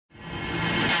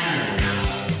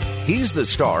He's the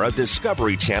star of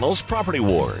Discovery Channel's Property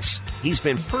Wars. He's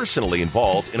been personally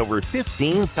involved in over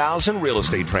 15,000 real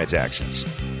estate transactions.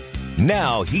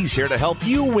 Now he's here to help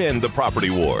you win the property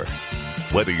war.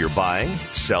 Whether you're buying,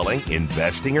 selling,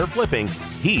 investing, or flipping,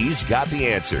 he's got the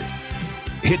answer.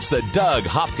 It's the Doug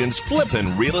Hopkins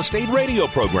Flippin' Real Estate Radio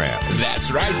Program.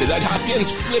 That's right, the Doug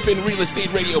Hopkins Flippin' Real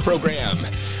Estate Radio Program.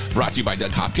 Brought to you by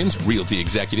Doug Hopkins, Realty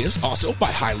Executives. Also by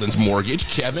Highlands Mortgage.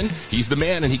 Kevin, he's the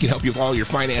man, and he can help you with all your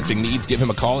financing needs. Give him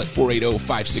a call at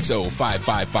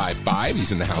 480-560-5555.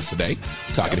 He's in the house today.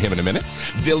 Talking to him in a minute.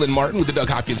 Dylan Martin with the Doug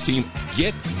Hopkins team.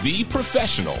 Get the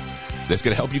professional that's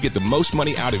going to help you get the most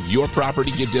money out of your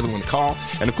property. Give Dylan a call.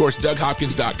 And, of course,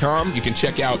 DougHopkins.com. You can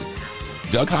check out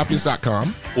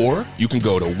DougHopkins.com, or you can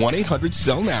go to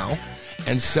 1-800-SELL-NOW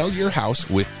and sell your house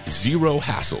with zero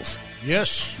hassles.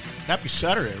 Yes. Happy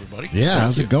Saturday, everybody. Yeah,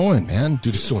 how's it going, man?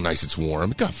 Dude, it's so nice it's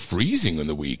warm. It got freezing in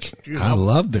the week. Dude, I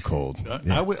love the cold.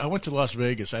 I went to Las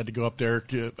Vegas. I had to go up there.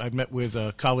 I met with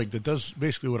a colleague that does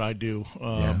basically what I do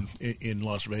in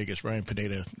Las Vegas. Ryan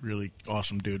Pineda, really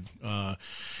awesome dude.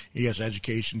 He has an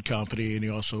education company, and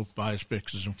he also buys,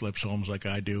 fixes, and flips homes like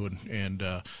I do. And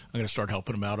I'm going to start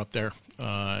helping him out up there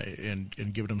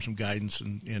and giving him some guidance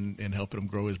and helping him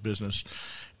grow his business.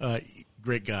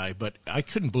 Great guy, but I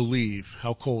couldn't believe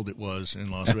how cold it was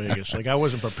in Las Vegas. Like, I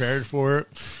wasn't prepared for it,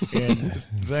 and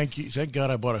thank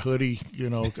God I bought a hoodie. You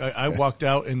know, I walked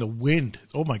out in the wind.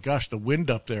 Oh my gosh, the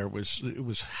wind up there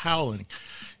was howling,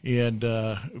 and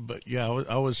but yeah,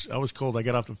 I was cold. I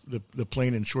got off the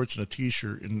plane in shorts and a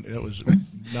t-shirt, and I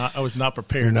was not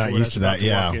prepared. You're not used to that,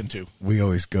 yeah. Walk into. We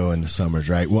always go in the summers,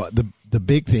 right? Well, the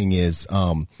big thing is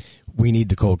we need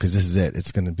the cold because this is it.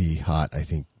 It's going to be hot, I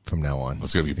think, from now on.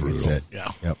 It's going to be brutal. That's it.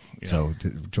 Yeah. Yep. Yeah. So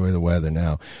enjoy the weather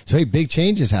now. So, hey, big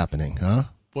changes happening, huh?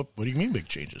 What do you mean big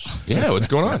changes? Yeah, what's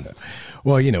going on?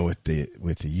 Well, you know, with the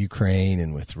Ukraine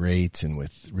and with rates and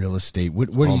with real estate, what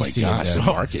are you seeing? Oh my gosh, the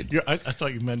market. Yeah, I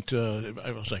thought you meant.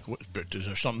 I was like, what, is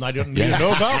there something I didn't need to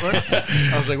know about? Right?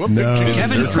 I was like, what big changes?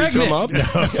 Kevin's pregnant. No.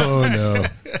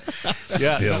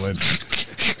 Yeah, Dylan.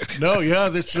 No, yeah,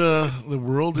 that's the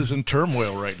world is in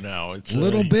turmoil right now. It's a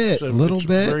little bit. a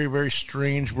very, very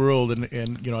strange world,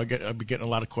 and you know, I've been getting a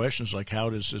lot of questions like, how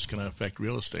is this going to affect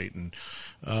real estate? And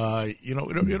you know,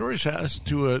 it always has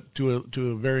to a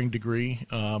varying degree.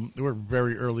 We're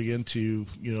very early into,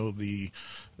 you know, the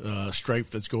strife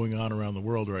that's going on around the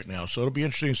world right now, so it'll be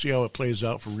interesting to see how it plays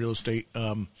out for real estate.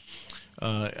 I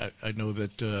know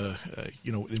that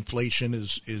you know, inflation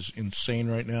is insane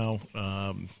right now.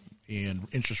 And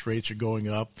interest rates are going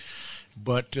up,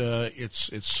 but it's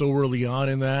so early on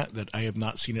in that I have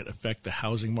not seen it affect the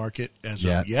housing market as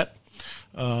of yet.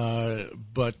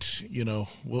 But you know,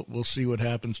 we'll see what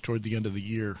happens toward the end of the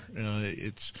year.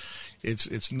 It's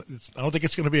I don't think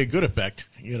it's going to be a good effect.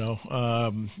 You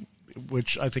know.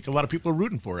 Which I think a lot of people are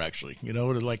rooting for, actually. You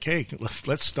know, they're like, hey,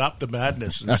 let's stop the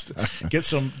madness and get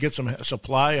some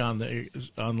supply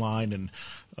online, and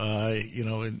you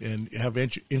know, and have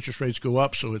interest rates go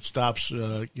up so it stops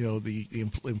you know, the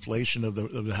inflation of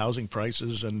the housing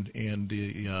prices and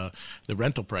the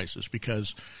rental prices,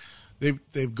 because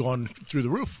they've gone through the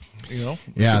roof. You know,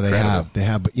 yeah, they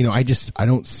have. But you know, I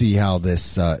don't see how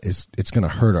this it's going to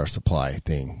hurt our supply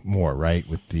thing more, right?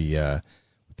 With the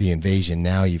invasion.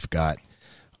 Now you've got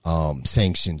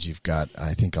sanctions. You've got,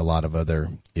 I think, a lot of other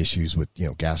issues with, you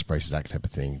know, gas prices, that type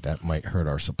of thing. That might hurt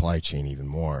our supply chain even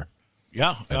more.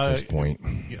 Yeah, at this point,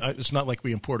 it's not like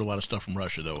we import a lot of stuff from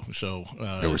Russia, though. So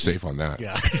we're safe on that.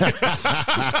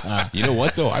 Yeah. You know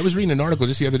what, though? I was reading an article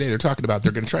just the other day. They're talking about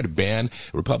they're going to try to ban.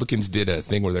 Republicans did a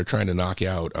thing where they're trying to knock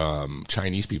out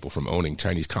Chinese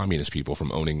communist people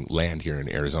from owning land here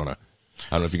in Arizona.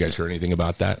 I don't know if you guys heard anything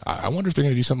about that. I wonder if they're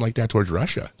going to do something like that towards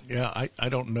Russia. Yeah, I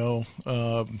don't know.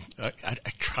 I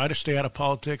try to stay out of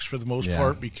politics for the most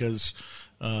part, because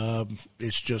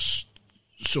it's just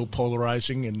so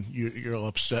polarizing, and you're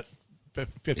upset.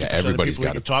 50% everybody's of people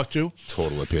got you talk to.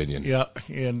 Total opinion. Yeah,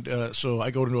 and so I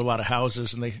go into a lot of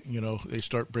houses, and they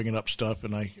start bringing up stuff,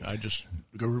 and I just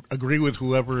agree with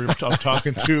whoever I'm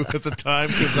talking to at the time,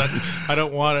 because I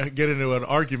don't want to get into an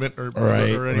argument or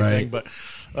anything. Right. But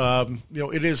you know,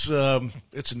 it is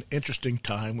it's an interesting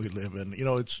time we live in. You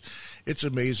know, it's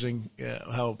amazing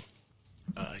how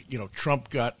you know, Trump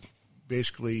got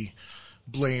basically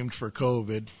blamed for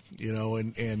COVID, you know,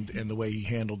 and the way he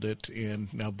handled it,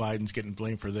 and now Biden's getting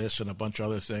blamed for this and a bunch of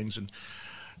other things, and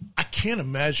I can't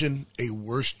imagine a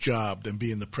worse job than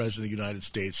being the president of the United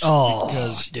States. Oh,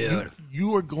 because dude,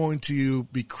 you are going to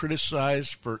be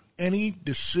criticized for any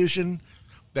decision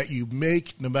that you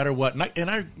make, no matter what. And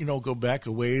I you know, go back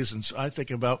a ways, and I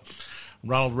think about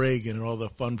Ronald Reagan and all the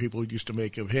fun people used to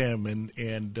make of him,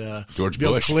 and George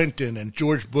Bill Bush. Clinton and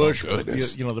George Bush. Oh,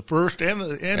 goodness. The first and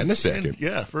the second.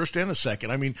 First and the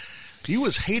second. I mean, he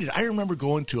was hated. I remember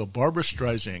going to a Barbra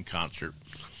Streisand concert.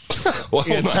 Well,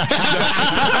 hold on.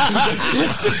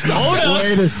 Let's just stop. Hold up.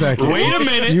 Wait a second. Wait a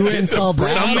minute. You went and saw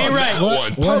Tell me right.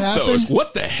 What Pump happened? those.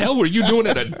 What the hell were you doing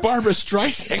at a Barbra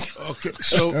Streisand? Okay,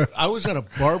 so I was at a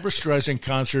Barbra Streisand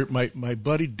concert. My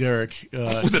buddy Derek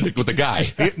with the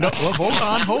guy.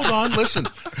 Hold on. Listen,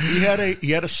 he had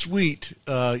a suite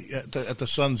at the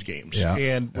Suns games,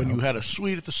 and when you had a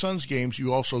suite at the Suns games,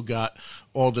 you also got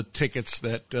all the tickets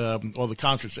that all the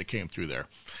concerts that came through there.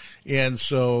 And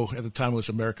so at the time it was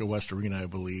America West Arena, I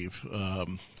believe. I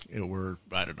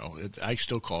don't know. I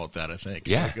still call it that, I think.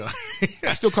 Yeah.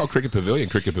 I still call Cricket Pavilion,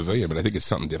 but I think it's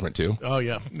something different too. Oh,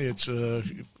 yeah. It's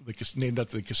named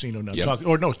after the casino now. Yep.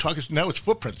 Now it's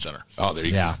Footprint Center. Oh, there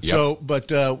you go. Yep. So, but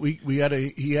he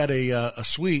had a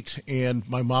suite, and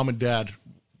my mom and dad,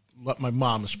 my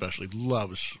mom especially,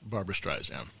 loves Barbra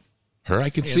Streisand. Her,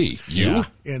 I could see. You? Yeah.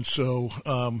 And so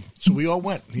we all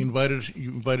went. He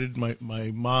invited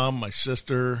my mom, my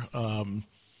sister,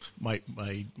 my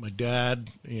dad,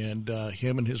 and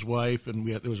him and his wife, and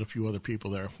there was a few other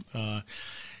people there.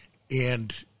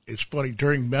 And it's funny,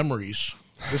 during Memories,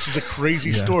 this is a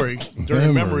crazy story.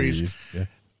 During Memories,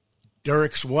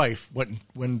 Derek's wife went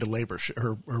into labor.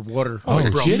 Her water you're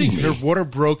broke. kidding me. Her water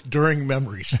broke during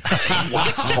Memories.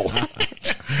 Wow.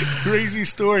 Crazy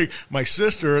story. My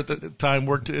sister at the time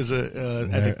worked as at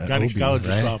the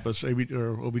gynecologist's office, or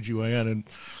OBGYN,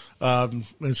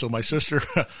 and so my sister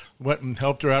went and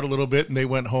helped her out a little bit, and they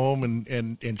went home,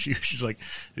 and he's like,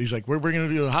 we're bringing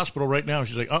her to the hospital right now.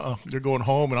 She's like, they're going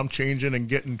home, and I'm changing and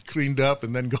getting cleaned up,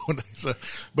 and then going.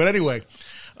 But anyway,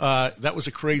 that was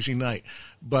a crazy night.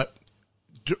 But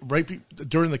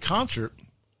during the concert,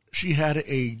 she had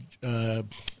a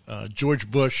George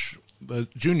Bush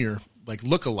Jr. like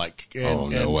look-alike,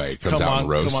 and no way! Comes out and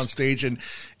roast. Come on stage and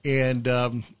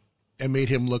made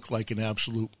him look like an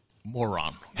absolute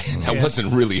moron. That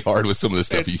wasn't really hard with some of the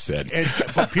stuff he said.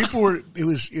 But people were. It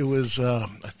was. I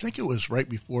think it was right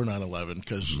before 9/11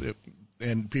 because.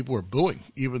 And people were booing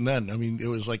even then. I mean, it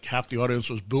was like half the audience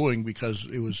was booing because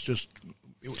it was just.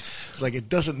 It's like it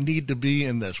doesn't need to be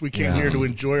in this. We came here to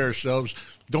enjoy ourselves.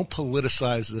 Don't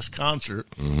politicize this concert,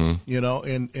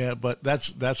 And but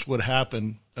that's what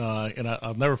happened, and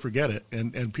I'll never forget it.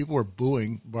 And people were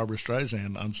booing Barbra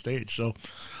Streisand on stage. So,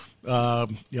 I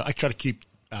try to keep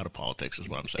out of politics is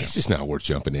what I'm saying. It's just not worth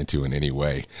jumping into in any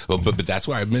way. Well, but that's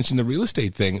why I mentioned the real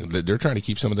estate thing. That they're trying to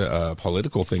keep some of the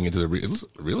political thing into the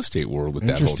real estate world with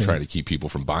that whole trying to keep people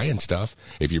from buying stuff.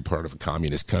 If you're part of a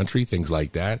communist country, things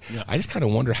like that. Yeah. I just kind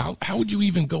of wonder how would you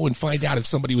even go and find out if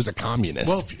somebody was a communist?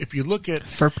 Well, if you look at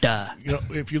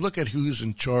FERPTA, if you look at who's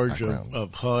in charge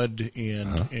of HUD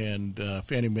and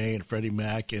Fannie Mae and Freddie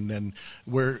Mac, and then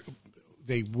where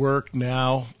they work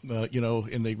now,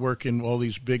 and they work in all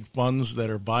these big funds that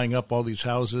are buying up all these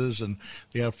houses, and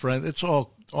they have friends. It's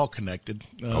all connected.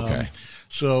 Okay.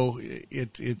 So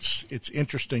it's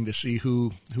interesting to see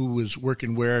who is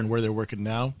working where and where they're working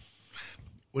now.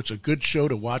 What's a good show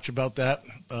to watch about that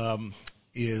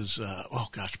is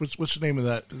what's the name of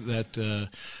that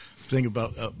thing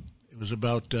about? It was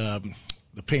about the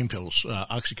pain pills,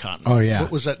 OxyContin. Oh yeah.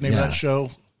 What was that name of that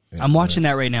show? I'm watching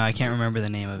that right now. I can't remember the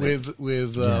name of it.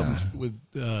 With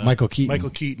Michael Keaton. Michael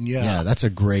Keaton, yeah, that's a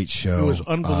great show. It was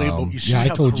unbelievable. You see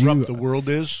how corrupt the world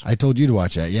is. I told you to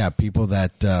watch that. Yeah, people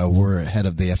that were head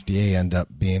of the FDA end up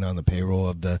being on the payroll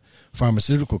of the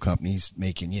pharmaceutical companies,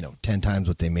 making 10 times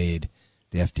what they made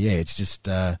the FDA. It's just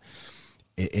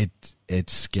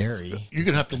it's scary. You're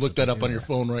gonna have to look that up on your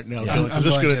phone right now. Yeah, it's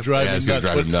just gonna drive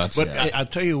you nuts. But I'll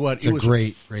tell you what, it was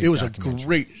a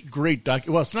great doc.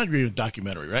 Well, it's not really a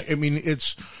documentary, right? I mean,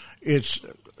 it's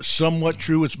somewhat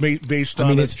true. It's based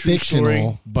on. It's fictional,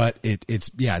 story. But it's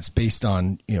based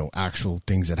on actual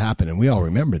things that happened, and we all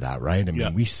remember that, right? I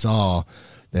mean, we saw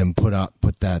them put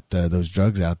those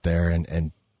drugs out there,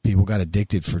 and people got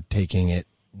addicted for taking it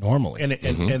normally, and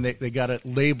they got a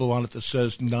label on it that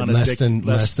says non-addictive,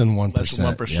 less than 1%,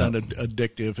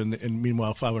 addictive, and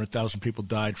meanwhile 500,000 people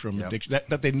died from addiction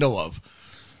that they know of,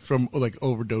 from like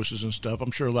overdoses and stuff.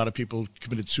 I'm sure a lot of people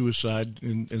committed suicide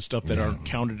and stuff that aren't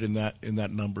counted in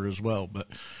that number as well. But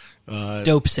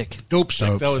Dope Sick.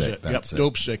 That was it. Yep,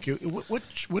 Dope Sick.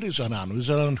 What is on? Is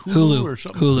it on Hulu or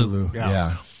something? Hulu.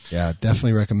 Yeah,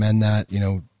 definitely recommend that.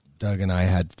 Doug and I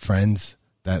had friends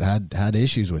that had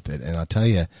issues with it, and I'll tell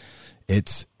you,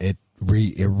 it's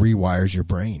it rewires your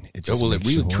brain. It just well, it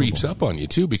makes you really horrible. creeps up on you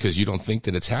too, because you don't think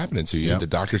that it's happening to you. Yep. The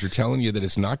doctors are telling you that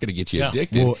it's not going to get you Yeah.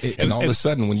 addicted, Well, and all of a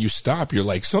sudden, when you stop, you're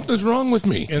like, something's wrong with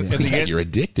me. And You're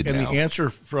addicted and now. the answer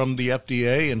from the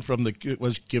FDA and from it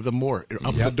was give them more,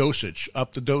 up the dosage,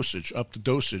 up the dosage, up the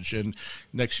dosage, and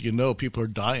next thing you know, people are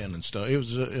dying and stuff. It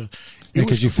was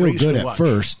because you feel crazy good to at watch.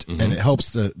 first, and it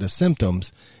helps the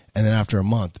symptoms, and then after a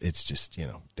month, it's just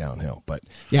downhill. But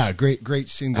yeah, great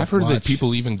thing. I've heard that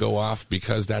people even go off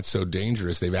because that's so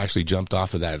dangerous. They've actually jumped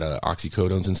off of that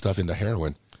oxycodones and stuff into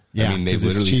heroin. Yeah, I mean, they've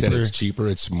 'cause it's literally said cheaper,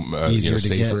 it's cheaper, it's easier to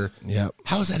safer. get. Yep.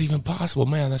 How is that even possible,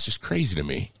 man? That's just crazy to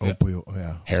me.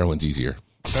 Yeah. Heroin's easier.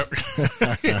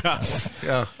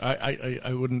 Yeah,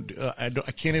 I wouldn't. I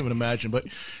can't even imagine. But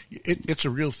it's a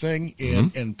real thing,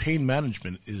 and pain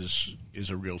management is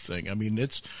a real thing. I mean,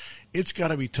 it's got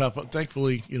to be tough.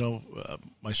 Thankfully,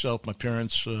 myself, my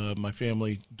parents, my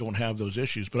family don't have those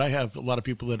issues. But I have a lot of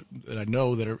people that I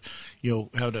know that are,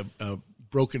 had a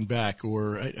broken back,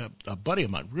 or a buddy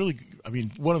of mine. Really, I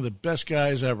mean, one of the best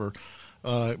guys ever.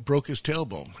 Broke his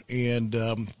tailbone, and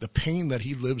the pain that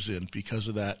he lives in because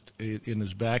of that in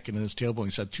his back and in his tailbone.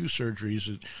 He's had 2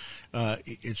 surgeries.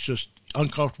 It's just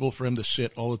uncomfortable for him to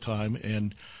sit all the time,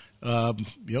 and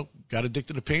got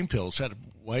addicted to pain pills. Had a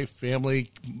wife, family,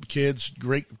 kids,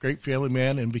 great family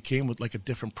man, and became like a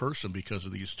different person because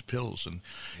of these pills. And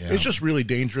it's just really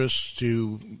dangerous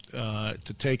to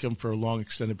take them for a long,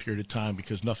 extended period of time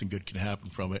because nothing good can happen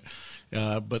from it.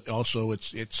 But also,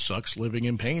 it sucks living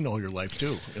in pain all your life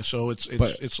too. And so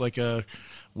it's like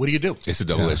what do you do? It's a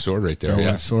double-edged sword right there.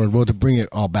 Double-edged sword. Well, to bring it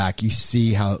all back, you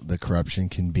see how the corruption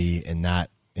can be in that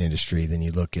industry. Then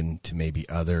you look into maybe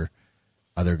other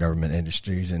government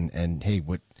industries, and hey,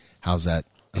 how's that?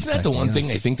 Isn't that the one affecting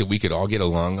thing us? I think that we could all get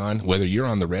along on, whether you're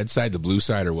on the red side, the blue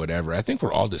side, or whatever? I think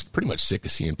we're all just pretty much sick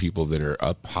of seeing people that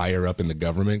are higher up in the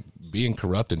government being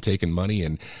corrupt and taking money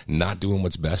and not doing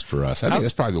what's best for us. I think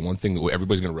that's probably the one thing that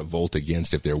everybody's going to revolt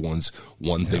against if there was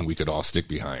one thing we could all stick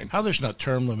behind. How there's not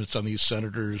term limits on these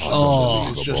senators.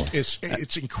 It's just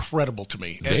it's incredible to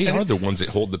me. They are the ones that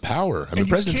hold the power. I mean, the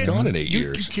president's gone in 8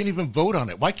 years. You can't even vote on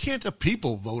it. Why can't the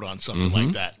people vote on something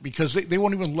like that? Because they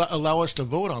won't even allow us to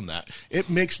vote on that. It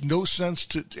makes no sense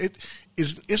to it.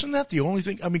 Isn't that the only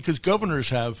thing? I mean, because governors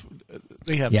have term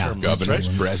limits, governors,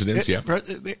 right? presidents,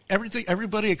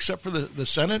 Everybody except for the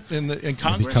Senate and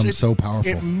Congress. becomes so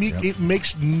powerful. It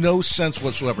makes no sense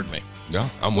whatsoever to me. No,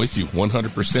 I'm with you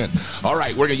 100%. All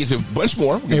right, we're going to get to a bunch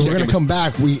more. Hey, we're going to come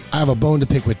back. I have a bone to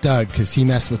pick with Doug because he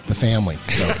messed with the family.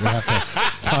 So we'll have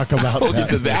to talk about We'll that.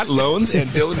 get to that, loans, and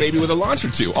Dylan maybe with a launch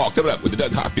or two. All coming up with the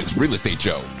Doug Hopkins Real Estate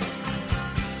Show.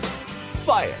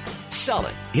 Buy it, sell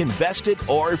it, invest it,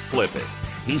 or flip it.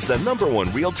 He's the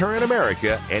 #1 realtor in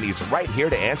America, and he's right here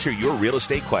to answer your real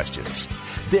estate questions.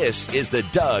 This is the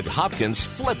Doug Hopkins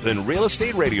Flippin' Real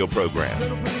Estate Radio Program.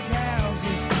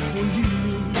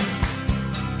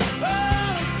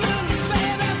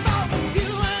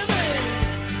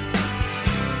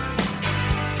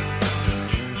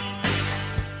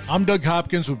 I'm Doug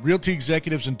Hopkins with Realty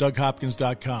Executives and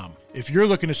DougHopkins.com. If you're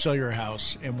looking to sell your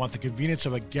house and want the convenience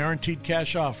of a guaranteed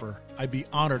cash offer, I'd be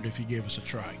honored if you gave us a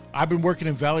try. I've been working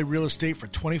in Valley real estate for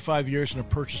 25 years and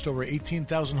have purchased over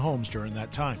 18,000 homes during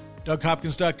that time.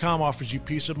 DougHopkins.com offers you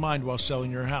peace of mind while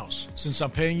selling your house. Since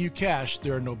I'm paying you cash,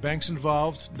 there are no banks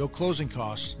involved, no closing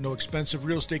costs, no expensive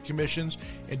real estate commissions,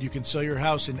 and you can sell your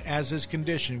house in as-is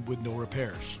condition with no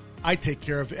repairs. I take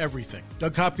care of everything.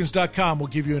 DougHopkins.com will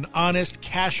give you an honest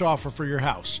cash offer for your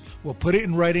house. We'll put it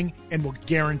in writing and we'll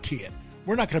guarantee it.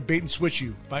 We're not going to bait and switch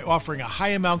you by offering a high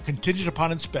amount contingent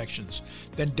upon inspections.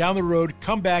 Then down the road,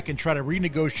 come back and try to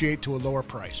renegotiate to a lower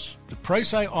price. The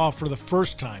price I offer the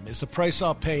first time is the price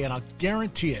I'll pay, and I'll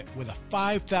guarantee it with a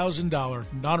 $5,000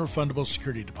 non-refundable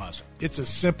security deposit. It's as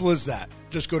simple as that.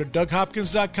 Just go to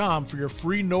DougHopkins.com for your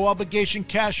free no-obligation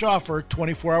cash offer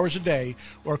 24 hours a day,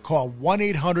 or call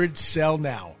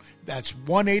 1-800-SELL-NOW. That's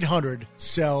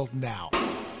 1-800-SELL-NOW.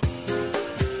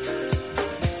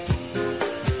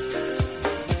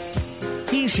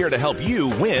 He's here to help you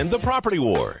win the property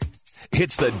war.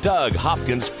 It's the Doug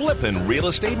Hopkins Flippin' Real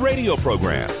Estate Radio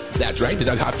Program. That's right, the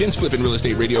Doug Hopkins Flippin' Real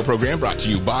Estate Radio Program brought to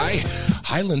you by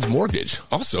Highlands Mortgage.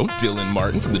 Also, Dylan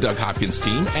Martin from the Doug Hopkins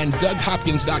team and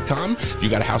DougHopkins.com. If you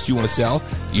got a house you want to sell,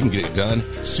 you can get it done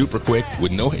super quick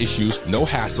with no issues, no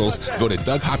hassles. Go to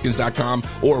DougHopkins.com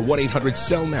or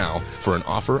 1-800-SELL-NOW for an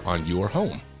offer on your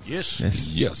home. Yes.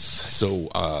 Yes. So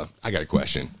I got a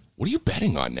question. What are you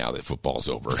betting on now that football's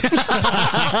over?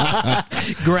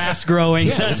 Grass growing.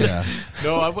 Yeah.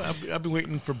 No, I've been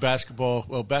waiting for basketball.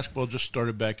 Well, basketball just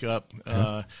started back up.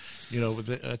 I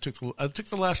took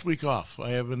the last week off. I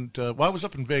haven't. I was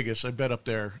up in Vegas. I bet up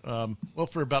there.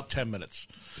 For about 10 minutes.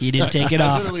 He didn't take it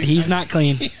off. He's not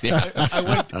clean.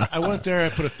 I went there. I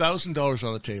put $1,000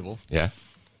 on the table. Yeah.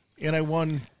 And I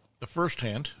won the first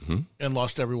hand and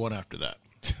lost everyone after that.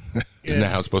 Isn't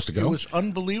that how it's supposed to go? It was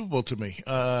unbelievable to me.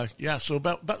 So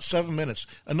about 7 minutes.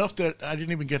 Enough that I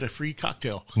didn't even get a free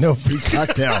cocktail. No free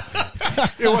cocktail.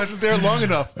 It wasn't there long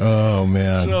enough. Oh,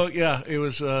 man. So, it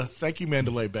was thank you,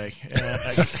 Mandalay Bay.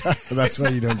 That's why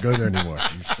you don't go there anymore.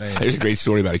 You're saying. There's a great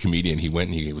story about a comedian. He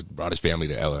went and he brought his family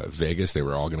to Vegas. They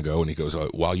were all going to go, and he goes,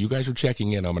 while you guys are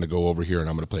checking in, I'm going to go over here and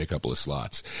I'm going to play a couple of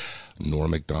slots.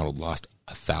 Norm Macdonald lost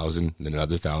 1,000, then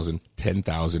another 1,000,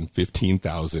 10,000,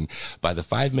 15,000. By the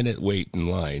 5-minute wait in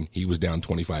line, he was down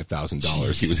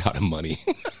 $25,000. He was out of money.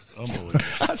 Unbelievable.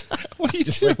 What do you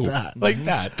Just do? like that. Like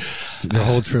that. The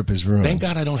whole trip is ruined. Thank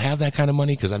God I don't have that kind of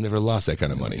money because I've never lost that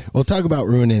kind of money. Well, talk about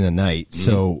ruining a night.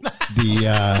 So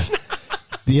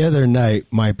the other night,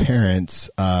 my parents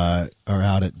are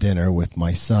out at dinner with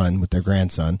my son, with their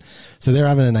grandson. So they're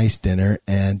having a nice dinner,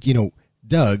 and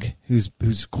Doug, who's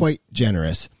quite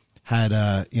generous, had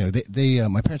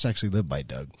my parents actually live by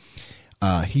Doug.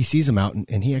 He sees them out,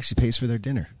 and he actually pays for their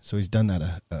dinner. So he's done that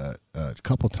a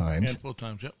couple times. Handful of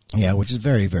times, yep. Yeah, which is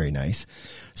very, very nice.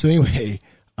 So anyway,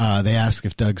 they asked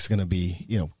if Doug's going to be,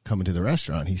 coming to the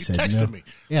restaurant. He said, texted me.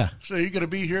 Yeah. So you're going to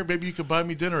be here? Maybe you could buy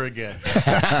me dinner again.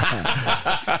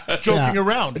 Joking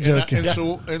around.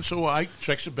 And so I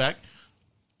texted back,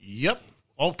 yep,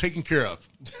 all taken care of.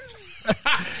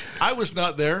 I was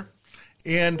not there,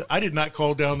 and I did not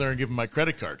call down there and give him my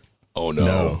credit card. Oh,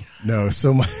 no. No.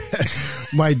 So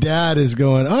my dad is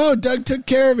going, oh, Doug took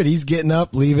care of it. He's getting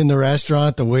up, leaving the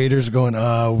restaurant. The waiter's going,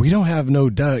 we don't have no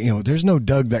Doug. There's no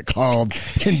Doug that called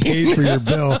and paid for your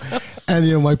bill.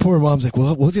 And, my poor mom's like,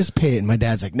 well, we'll just pay it. And my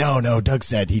dad's like, no, Doug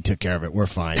said he took care of it. We're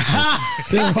fine. So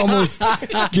they're almost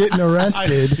getting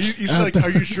arrested. He's like, are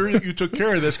you sure that you took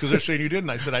care of this? Because they're saying you didn't.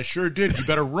 I said, I sure did. You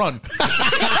better run.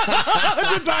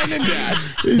 Good timing, Dad.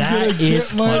 He's That gonna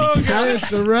is get my funny.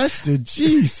 parents arrested.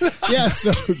 Jeez. Yeah,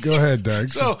 so go ahead, Doug.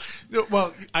 So,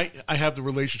 I have the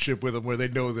relationship with them where they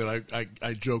know that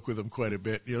I joke with them quite a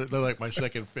bit. They're like my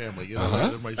second family.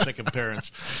 They're my second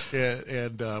parents.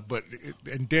 And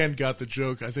Dan got the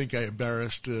joke. I think I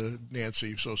embarrassed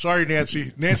Nancy. So sorry,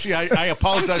 Nancy. Nancy, I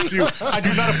apologize to you. I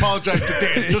do not apologize to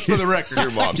Dan, just for the record.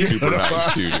 Your mom's super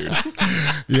nice, too, dude.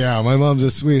 Yeah, my mom's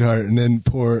a sweetheart. And then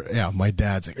my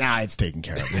dad's like, it's taken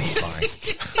care of. It's fine.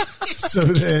 So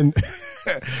then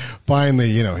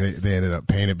finally, they ended up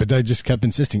paying it. But Doug just kept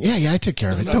insisting, yeah, I took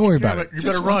care of it. Don't worry about it. You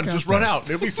better run. Just run out.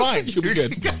 It'll be fine. You'll be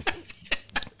good.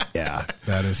 Yeah,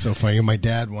 that is so funny. My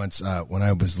dad once, when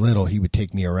I was little, he would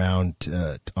take me around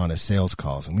on his sales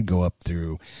calls, and we'd go up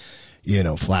through,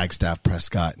 Flagstaff,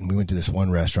 Prescott, and we went to this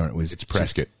one restaurant. It's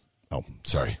Prescott. Oh,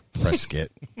 sorry, Prescott.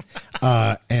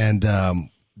 And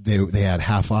they had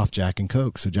half off Jack and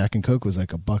Coke, so Jack and Coke was like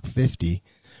 $1.50,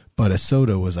 but a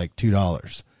soda was like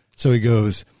 $2. So he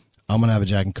goes, I'm gonna have a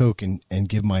Jack and Coke and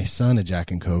give my son a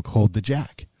Jack and Coke. Hold the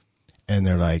Jack. And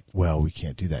they're like, well, we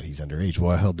can't do that. He's underage.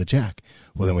 Well, I held the Jack.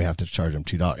 Well, then we have to charge him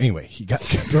 $2. Anyway, he got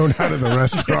thrown out of the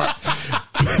restaurant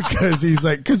because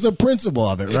the principle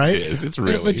of it, right? It is. It's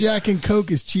really. If a Jack and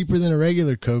Coke is cheaper than a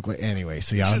regular Coke, anyway,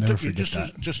 so I'll never forget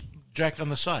that. Just Jack on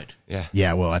the side. Yeah.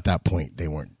 Yeah, well, at that point, they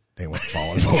weren't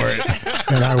falling for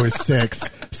it. And I was 6.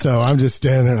 So I'm just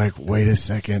standing there like, wait a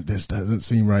second, this doesn't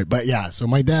seem right. But yeah, so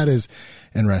my dad is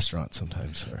in restaurants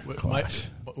sometimes.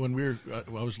 When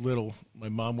I was little, my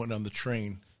mom went on the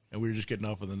train, and we were just getting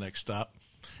off at the next stop,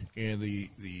 and they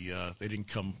didn't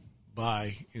come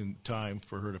by in time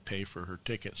for her to pay for her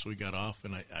ticket, so we got off,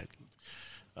 and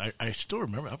I still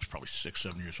remember, I was probably 6,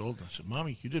 7 years old, and I said,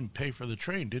 Mommy, you didn't pay for the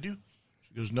train, did you?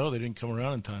 She goes, no, they didn't come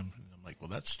around in time. And I'm like, well,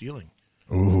 that's stealing.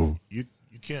 Ooh. You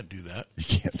can't do that. You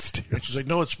can't steal. And she's like,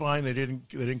 no, it's fine. They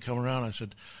didn't come around. I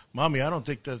said, Mommy, I don't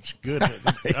think that's good.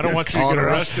 I don't want you to get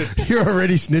arrested. You're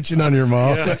already snitching on your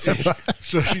mom. Yeah.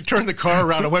 So she turned the car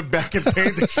around and went back and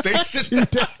paid the station.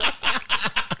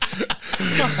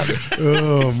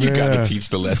 Oh, man. You got to teach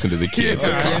the lesson to the kids.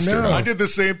 I did the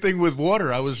same thing with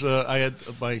water. I had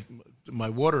my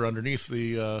water underneath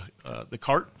the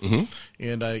cart,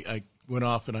 and I went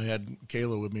off, and I had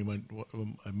Kayla with me, my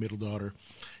middle daughter,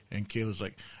 and Kayla's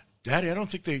like, Daddy, I don't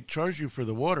think they charged you for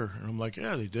the water. And I'm like,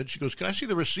 yeah, they did. She goes, can I see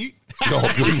the receipt? No,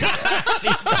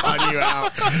 she's calling you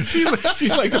out.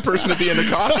 She's like the person at the end of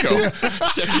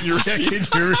Costco. Checking your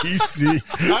receipt.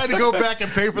 I had to go back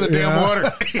and pay for the damn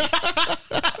water.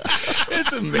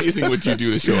 It's amazing what you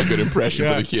do to show a good impression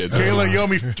for the kids. Kayla, you owe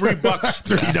me $3.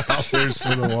 $3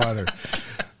 for the water.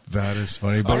 That is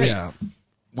funny, but yeah.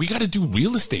 We got to do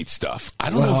real estate stuff. I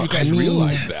don't know if you guys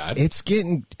realize that. It's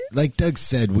getting, like Doug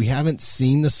said, we haven't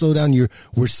seen the slowdown.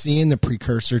 We're seeing the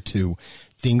precursor to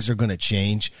things are going to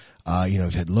change.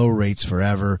 We've had low rates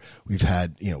forever. We've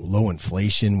had, low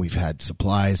inflation. We've had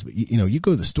supplies. But, you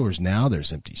go to the stores now,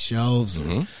 there's empty shelves.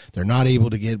 Mm-hmm. They're not able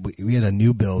to get, we had a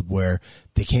new build where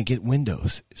they can't get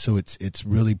windows. So it's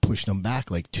really pushed them back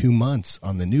like 2 months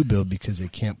on the new build because they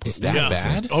can't put windows. Is that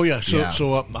bad? Oh, yeah.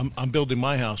 So I'm building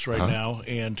my house right now,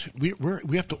 and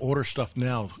we have to order stuff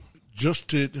now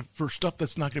just for stuff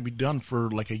that's not going to be done for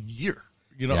like a year.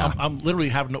 I'm literally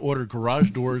having to order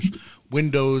garage doors,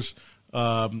 windows,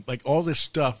 like all this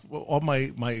stuff, all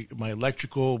my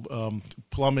electrical,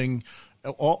 plumbing,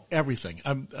 everything.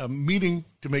 I'm meeting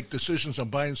to make decisions. I'm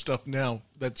buying stuff now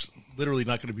that's literally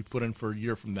not going to be put in for a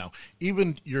year from now.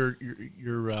 Even your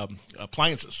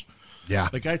appliances. Yeah,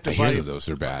 like I hear those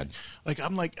are bad. Like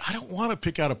I don't want to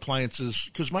pick out appliances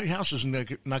because my house is not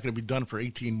going to be done for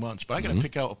 18 months. But I got to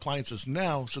pick out appliances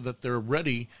now so that they're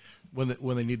ready when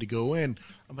they need to go in.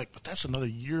 I'm like, but that's another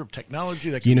year of technology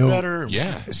that can be better.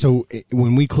 Yeah. So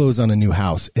when we close on a new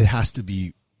house, it has to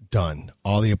be done.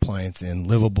 All the appliance in,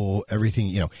 livable, everything.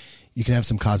 You can have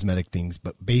some cosmetic things,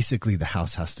 but basically the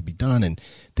house has to be done. And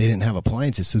they didn't have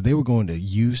appliances, so they were going to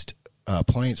used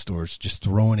appliance stores, just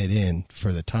throwing it in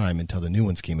for the time until the new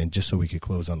ones came in, just so we could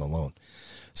close on the loan.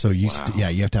 So you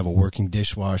have to have a working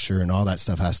dishwasher, and all that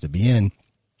stuff has to be in.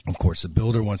 Of course, the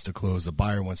builder wants to close, the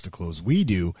buyer wants to close. We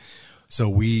do. So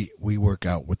we work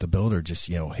out with the builder,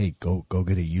 just, hey, go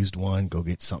get a used one, go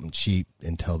get something cheap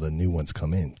until the new ones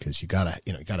come in, because you gotta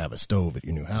have a stove at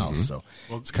your new house. Mm-hmm.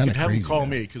 So it's kind of crazy. Have them call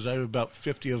me, because I have about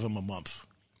 50 of them a month.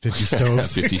 50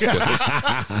 stoves. 50 stoves.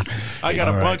 I got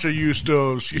a bunch of used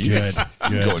stoves. Good.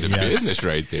 Going to business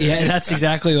right there. Yeah, that's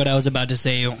exactly what I was about to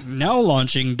say. Now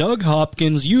launching Doug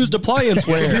Hopkins used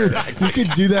applianceware. Dude, you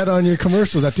could do that on your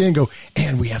commercials at the end. Go,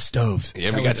 and we have stoves.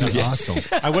 Yeah, we got some. Awesome.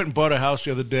 I went and bought a house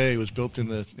the other day. It was built in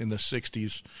the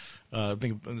 60s. I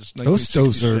think it's those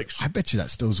stoves are. I bet you that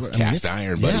stoves were cast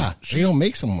iron. Buddy. Yeah, they don't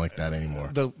make something like that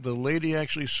anymore. The lady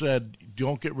actually said,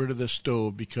 "Don't get rid of this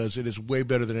stove because it is way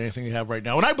better than anything they have right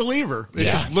now." And I believe her. It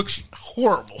just looks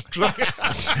horrible.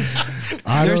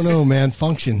 I don't know, man.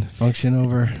 Function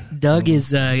over. Doug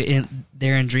is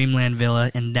there in Dreamland Villa,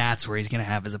 and that's where he's going to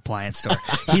have his appliance store.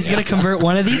 He's going to convert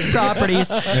one of these proproperties,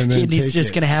 and he's just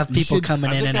going to have people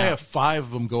coming in and out. I have 5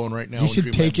 of them going right now. You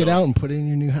should take it out and put it in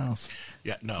your new house.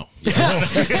 Yeah, no.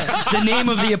 The name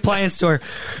of the appliance store.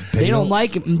 They don't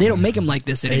make them like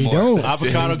this anymore. They don't.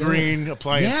 Avocado green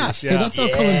appliances. Yeah, that's all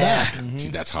coming back. Mm-hmm.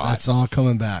 Dude, that's hot. That's all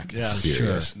coming back. Yeah,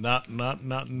 sure. Not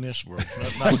in this world.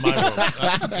 Not in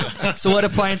my world. So what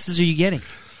appliances are you getting?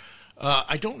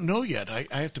 I don't know yet. I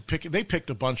have to pick. They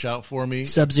picked a bunch out for me.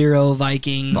 Sub-Zero,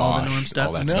 Viking, all the norm stuff.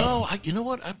 All that stuff. You know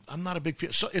what? I'm not a big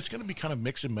fan. So it's going to be kind of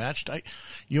mix and matched.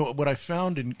 What I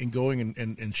found in going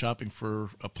and shopping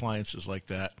for appliances like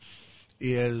that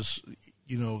is,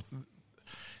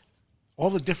 all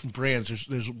the different brands.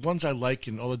 There's ones I like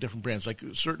in all the different brands. Like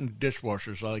certain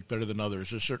dishwashers I like better than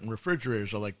others. There's certain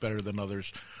refrigerators I like better than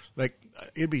others. Like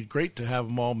it'd be great to have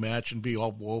them all match and be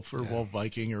all Wolf or all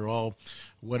Viking or all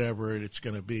whatever it's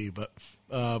going to be. But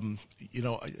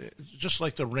just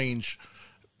like the range.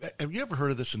 Have you ever heard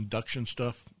of this induction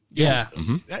stuff? Yeah.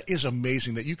 Mm-hmm. That is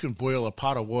amazing that you can boil a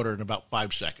pot of water in about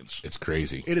 5 seconds. It's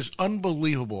crazy. It is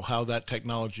unbelievable how that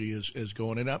technology is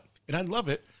going up, and I love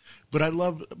it. But I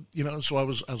love, so I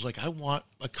was like, I want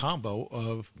a combo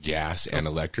of gas and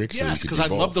electric. Yes, because I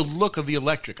love the look of the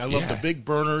electric. I love the big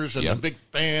burners and the big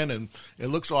fan, and it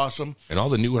looks awesome. And all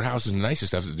the newer houses and nicer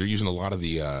stuff, they're using a lot of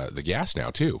the gas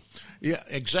now too. Yeah,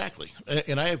 exactly.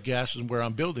 And I have gas where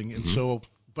I'm building, and so.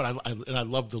 But I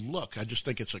love the look. I just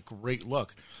think it's a great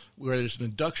look. Where there's an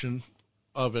induction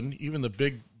oven, even the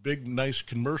big, nice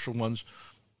commercial ones,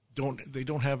 don't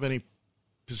have any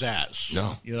pizzazz.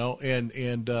 No,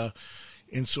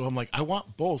 and so I'm like, I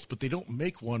want both, but they don't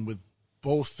make one with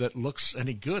both that looks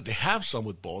any good. They have some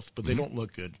with both, but they don't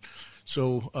look good.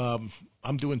 So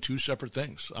I'm doing 2 separate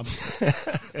things.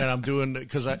 I'm doing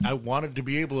because I wanted to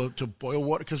be able to boil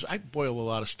water because I boil a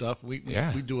lot of stuff. We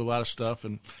do a lot of stuff,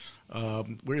 and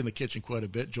we're in the kitchen quite a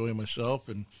bit, Joy and myself,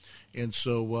 and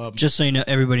so just so you know,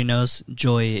 everybody knows,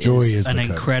 Joy is an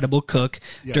incredible cook.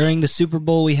 Yes. During the Super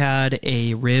Bowl, we had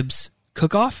a ribs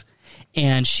cook-off.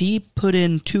 and she put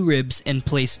in 2 ribs and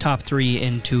placed top 3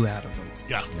 in 2 out of them.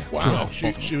 Yeah. Wow.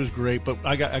 She was great, but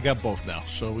I got both now.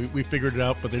 So we figured it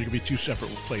out, but they're going to be 2 separate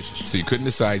places. So you couldn't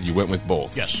decide. You went with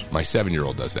both. Yes. My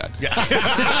 7-year-old does that. Yeah.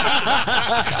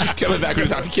 Coming back, we're going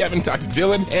to talk to Kevin, talk to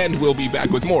Dylan, and we'll be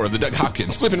back with more of the Doug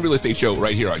Hopkins Flippin' Real Estate Show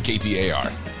right here on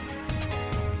KTAR.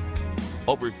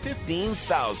 Over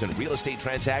 15,000 real estate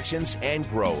transactions and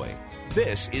growing.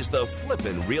 This is the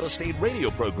Flippin' Real Estate Radio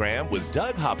program with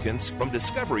Doug Hopkins from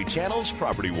Discovery Channel's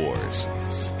Property Wars.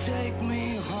 So take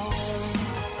me home.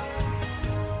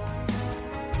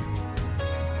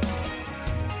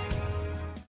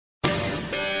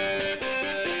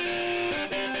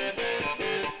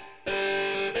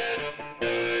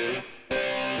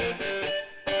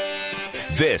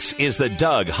 This is the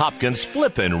Doug Hopkins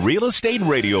Flippin' Real Estate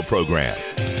Radio program.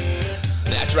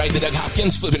 That's right, the Doug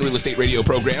Hopkins Flippin' Real Estate Radio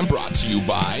program brought to you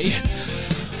by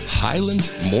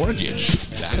Highlands Mortgage.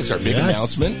 That is our big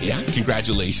announcement. Yeah,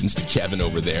 congratulations to Kevin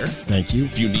over there. Thank you.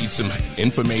 If you need some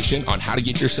information on how to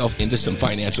get yourself into some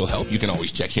financial help, you can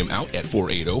always check him out at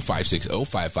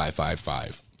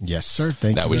 480-560-5555. Yes, sir.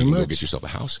 Thank you That way very you can much. go get yourself a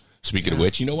house. Speaking of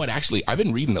which, you know what? Actually, I've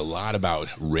been reading a lot about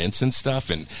rents and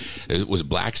stuff, and it was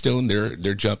Blackstone.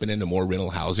 They're jumping into more rental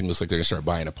housing. Looks like they're going to start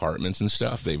buying apartments and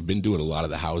stuff. They've been doing a lot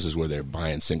of the houses where they're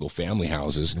buying single-family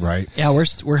houses. Right. Yeah,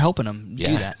 we're helping them do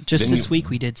Yeah. that. Just Then this week,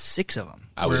 we did 6 of them.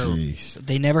 Jeez.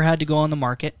 They never had to go on the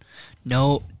market.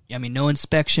 No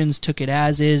inspections, took it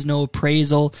as is, no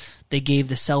appraisal. They gave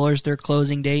the sellers their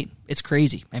closing date. It's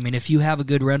crazy. I mean, if you have a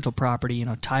good rental property,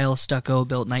 tile, stucco,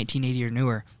 built 1980 or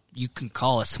newer, you can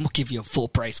call us and we'll give you a full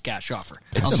price cash offer.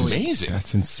 It's amazing.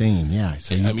 That's insane. Yeah.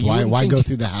 So why go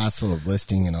through the hassle of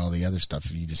listing and all the other stuff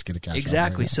if you just get a cash offer?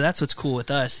 Exactly. So that's what's cool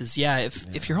with us is,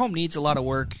 if your home needs a lot of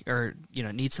work or,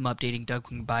 needs some updating, Doug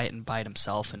can buy it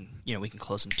himself and, we can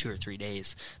close in 2 or 3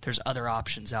 days. There's other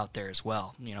options out there as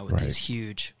well, with these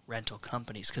huge rental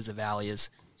companies because the Valley is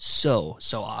so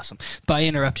awesome. But I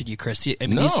interrupted you, Chris.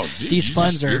 These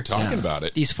funds you're talking about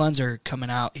it. These funds are coming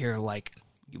out here like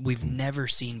we've never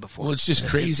seen before. Well, it's just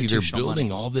crazy. They're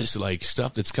building all this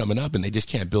stuff that's coming up, and they just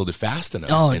can't build it fast enough.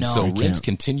 So rents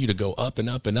continue to go up and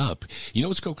up and up. You know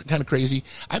what's kind of crazy?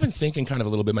 I've been thinking kind of a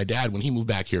little bit. My dad, when he moved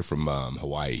back here from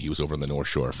Hawaii, he was over on the North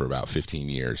Shore for about 15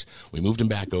 years. We moved him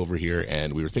back over here,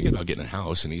 and we were thinking about getting a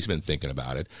house, and he's been thinking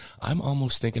about it. I'm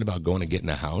almost thinking about going and getting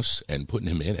a house and putting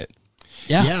him in it.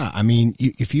 Yeah. I mean,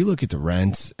 if you look at the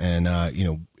rents and,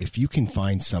 if you can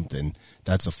find something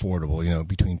that's affordable,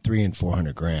 between $300,000 and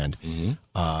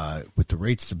 $400,000, with the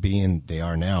rates they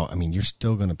are now, I mean, you're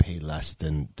still going to pay less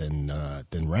than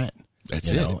rent.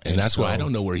 That's it. And that's why I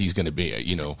don't know where he's going to be.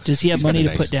 Does he have money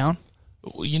to put down?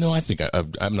 Well, I think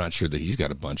I'm not sure that he's got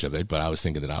a bunch of it, but I was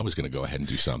thinking that I was going to go ahead and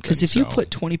do something. Because if you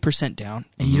put 20% down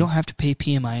and you don't have to pay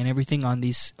PMI and everything on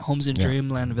these homes in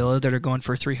Dreamland Villa that are going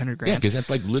for $300,000, yeah, because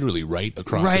that's literally right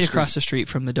across the street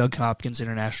from the Doug Hopkins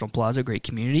International Plaza, great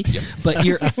community. Yep. But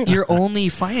you're only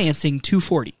financing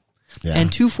 $240,000. Yeah.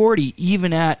 And $240,000,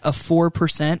 even at a 4%,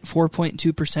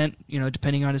 4.2%,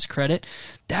 depending on his credit,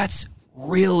 that's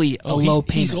really a low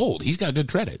payment. He's old. He's got good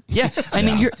credit. Yeah. I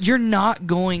mean, you're not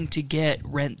going to get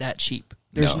rent that cheap.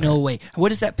 There's no way. What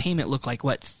does that payment look like?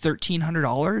 What,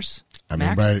 $1,300? I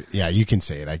mean, but you can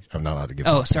say it. I'm not allowed to give.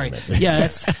 Oh, sorry. Yeah,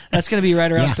 that's going to be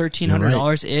right around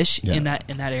 $1,300 ish in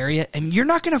that area. And you're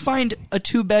not going to find a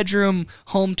 2-bedroom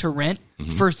home to rent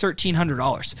for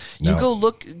 $1,300. You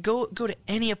go to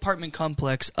any apartment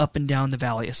complex up and down the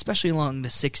valley, especially along the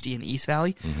 60 in the East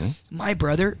Valley. My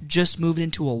brother just moved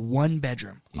into a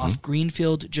 1-bedroom off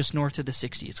Greenfield, just north of the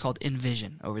 60. It's called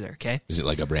Envision over there. Okay, is it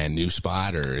like a brand new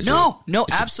spot or is no,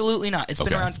 absolutely not. It's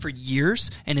been around for years,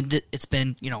 and it's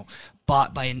been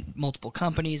bought by multiple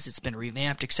companies. It's been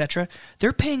revamped, etc.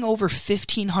 They're paying over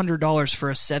 $1,500 for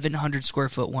a 700 square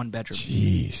foot 1-bedroom.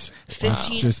 Jeez,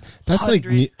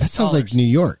 that sounds like New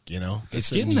York.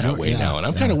 It's getting that way now, and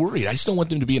I'm kind of worried. I just don't want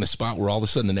them to be in a spot where all of a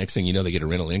sudden the next thing you know they get a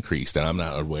rental increase that I'm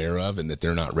not aware of and that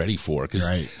they're not ready for. Because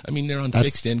I mean they're on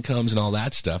fixed incomes and all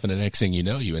that stuff, and the next thing you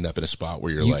know you end up in a spot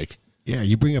where you're like. Yeah,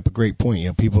 you bring up a great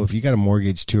point. People, if you got a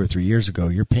mortgage 2 or 3 years ago,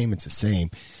 your payment's the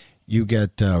same. You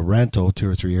get rental 2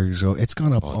 or 3 years ago, it's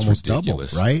gone up almost double,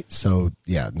 right? So,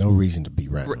 no reason to be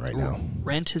renting right now.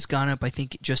 Rent has gone up, I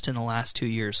think, just in the last 2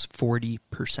 years, 40%.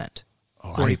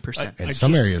 40%. In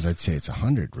some areas, I'd say it's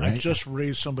 100, right? I just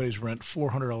raised somebody's rent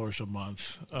 $400 a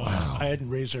month. Wow. I hadn't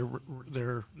raised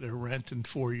their rent in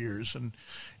 4 years, and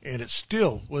it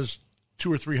still was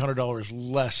 $200 or $300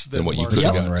 less than what you market. could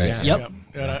have Yep. gotten. Right. Yeah.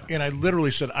 Yep. And I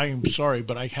literally said, I am sorry,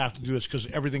 but I have to do this because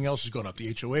everything else is going up. The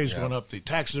HOA is going up. The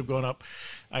taxes have gone up.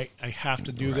 I have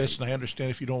to do this, and I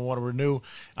understand if you don't want to renew.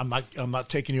 I'm not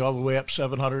taking you all the way up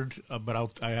 $700,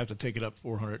 but I have to take it up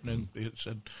 $400. And it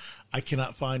said, I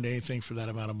cannot find anything for that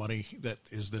amount of money that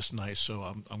is this nice, so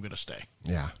I'm going to stay.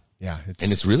 Yeah. Yeah.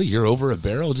 And it's really, you're over a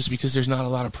barrel just because there's not a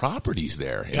lot of properties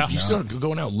there. Yeah. If you start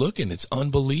going out looking, it's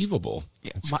unbelievable.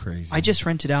 It's crazy. I just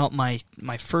rented out my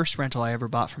first rental I ever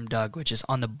bought from Doug, which is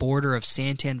on the border of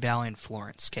Santan Valley and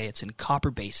Florence. Okay, it's in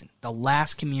Copper Basin, the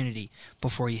last community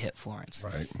before you hit Florence.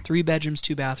 Right. 3 bedrooms,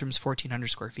 2 bathrooms, 1,400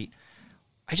 square feet.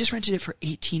 I just rented it for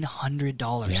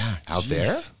 $1,800. Yeah. Out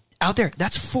there? Out there.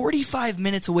 That's 45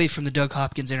 minutes away from the Doug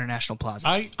Hopkins International Plaza.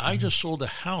 I just sold a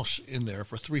house in there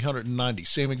for $390,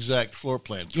 same exact floor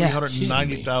plan, Yeah.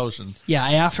 $390,000. Yeah,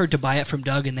 I offered to buy it from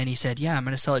Doug, and then he said, "Yeah, I'm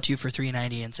going to sell it to you for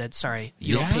 $390," and said, "Sorry,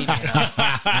 you don't pay me enough."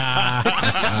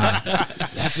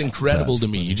 That's incredible to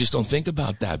me. You just don't think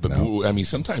about that. But I mean,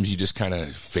 sometimes you just kind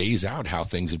of phase out how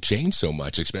things have changed so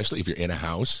much, especially if you're in a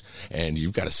house and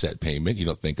you've got a set payment. You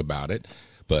don't think about it.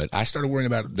 But I started worrying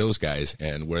about those guys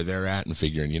and where they're at and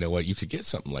figuring, you know what, you could get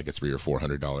something like a $300 or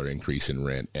 $400 increase in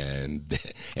rent and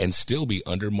still be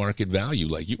under market value,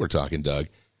 like you were talking, Doug.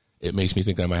 It makes me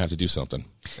think that I might have to do something.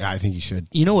 Yeah, I think you should.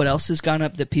 You know what else has gone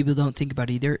up that people don't think about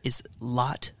either is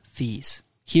lot fees.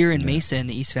 Here in Mesa, in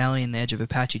the East Valley, in the edge of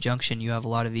Apache Junction, you have a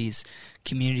lot of these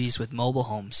communities with mobile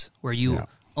homes where you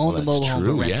own the mobile home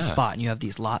but rent the spot, and you have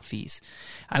these lot fees.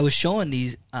 I was showing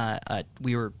these.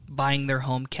 We were buying their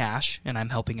home cash, and I'm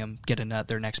helping them get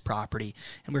their next property.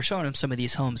 And we're showing them some of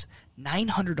these homes,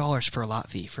 $900 for a lot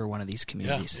fee for one of these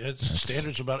communities. Yeah,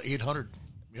 standard's about $800.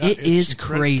 Yeah, it is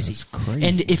incredible. crazy. That's crazy.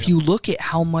 And if you look at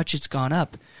how much it's gone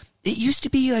up, it used to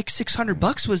be like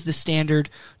 $600 was the standard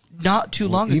not too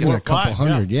long Even ago. a couple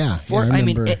hundred, yeah. I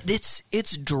mean,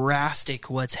 it's drastic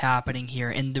what's happening here,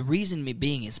 and the reason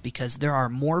being is because there are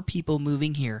more people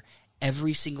moving here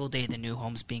every single day than new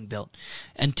homes being built.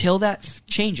 Until that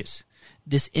changes,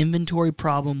 this inventory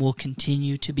problem will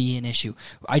continue to be an issue.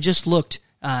 I just looked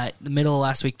the middle of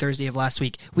last week, Thursday of last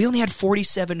week. We only had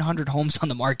 4,700 homes on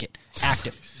the market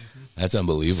active. That's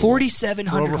unbelievable.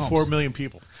 4,700 over homes. 4 million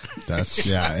people. That's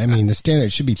I mean, the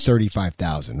standard should be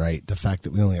 35,000, right? The fact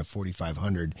that we only have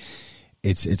 4,500,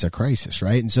 it's a crisis,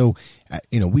 right? And so,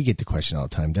 we get the question all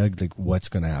the time, Doug, like, what's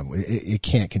going to happen? It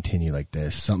can't continue like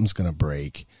this. Something's going to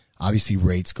break. Obviously,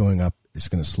 rates going up is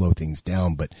going to slow things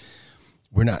down, but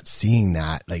we're not seeing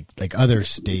that. Like other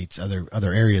states, other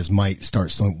areas might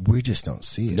start slowing. We just don't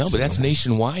see it. No, but that's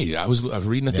nationwide. I was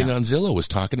reading a thing on Zillow was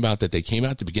talking about that. They came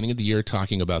out at the beginning of the year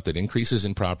talking about that increases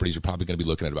in properties are probably going to be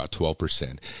looking at about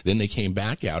 12%. Then they came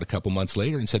back out a couple months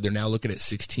later and said they're now looking at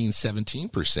 16,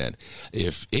 17%.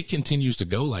 If it continues to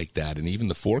go like that, and even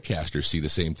the forecasters see the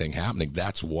same thing happening,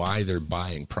 that's why they're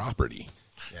buying property.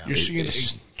 Yeah. You're seeing a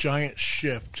giant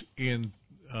shift in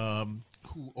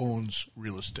who owns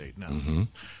real estate now. Mm-hmm.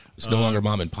 It's no longer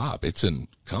mom and pop. It's a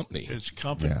company. It's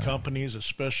companies,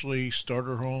 especially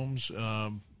starter homes,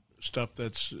 stuff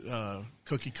that's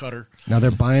cookie cutter. Now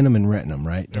they're buying them and renting them,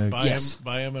 right? They're buy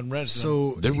them and renting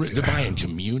so them. They're buying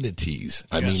communities.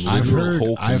 I mean, I've heard of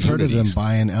them communities.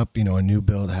 buying up. A new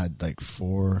build had like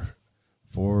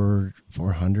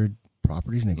 400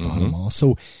 properties, and they bought them all.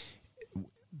 So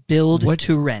build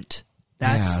to rent.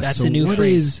 That's so a new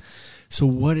phrase. So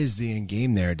what is the end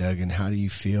game there, Doug? And how do you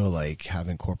feel like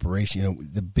having corporation?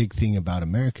 The big thing about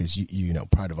America is you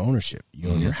pride of ownership. You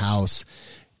own your house.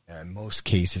 In most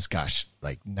cases,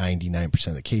 like 99%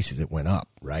 of the cases, it went up,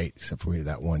 right? Except for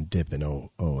that one dip in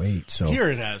 08. So here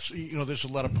it has. There's a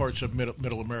lot of parts of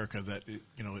middle America that it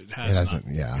hasn't.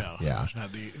 It doesn't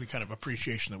have the kind of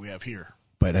appreciation that we have here.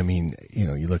 But I mean,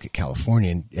 you look at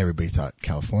California, and everybody thought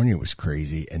California was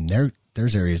crazy, and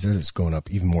there's areas there that's going up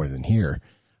even more than here.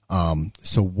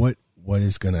 So what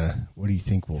do you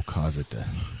think will cause it to?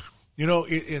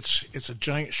 It's a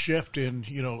giant shift in,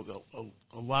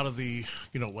 a lot of the,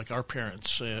 like our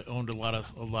parents owned a lot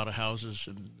of houses,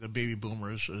 and the baby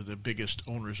boomers are the biggest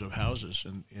owners of houses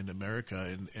in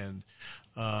America. And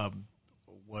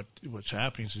what's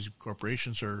happening is these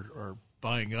corporations are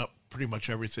buying up pretty much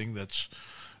everything that's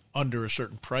under a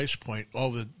certain price point,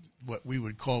 what we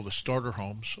would call the starter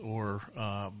homes, or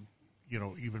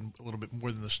even a little bit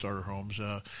more than the starter homes,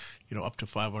 up to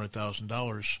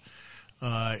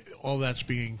 $500,000. All that's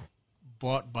being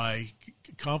bought by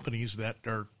companies that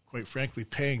are, quite frankly,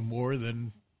 paying more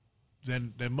than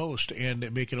than most,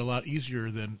 and make it a lot easier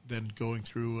than going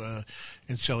through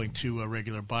and selling to a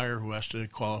regular buyer who has to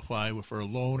qualify for a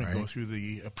loan and go through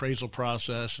the appraisal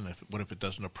process. And what if it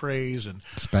doesn't appraise and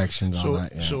inspections? All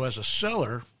that. Yeah. So as a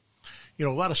seller, a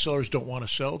lot of sellers don't want to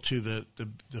sell to the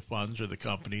funds or the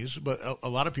companies, but a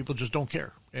lot of people just don't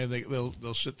care, and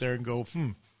they'll sit there and go,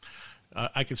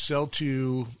 I could sell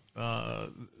to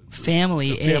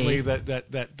family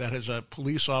that has a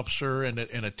police officer and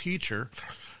a teacher,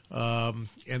 and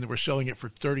we're selling it for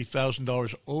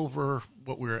 $30,000 over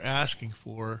what we were asking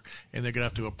for, and they're going to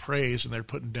have to appraise, and they're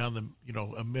putting down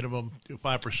a minimum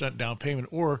 5% down payment,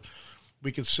 or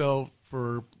we could sell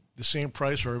for the same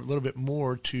price or a little bit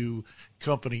more to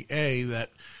company A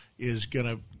that is going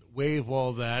to waive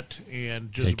all that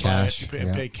and just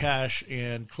pay cash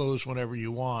and close whenever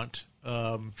you want,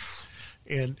 and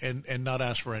not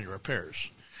ask for any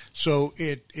repairs. So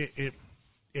it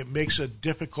makes a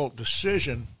difficult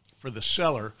decision for the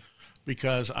seller,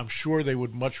 because I'm sure they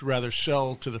would much rather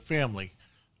sell to the family,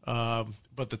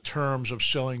 but the terms of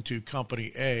selling to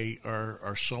company A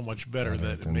are so much better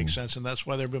that it makes sense, and that's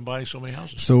why they've been buying so many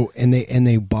houses. So and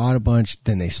they bought a bunch,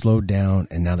 then they slowed down,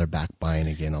 and now they're back buying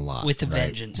again a lot with a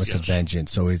vengeance. With a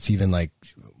vengeance. So it's even like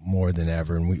more than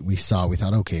ever. And we thought,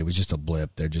 okay, it was just a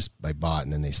blip. They're just bought,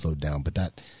 and then they slowed down, but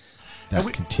that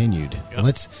continued.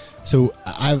 Yeah.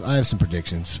 I have some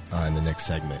predictions in the next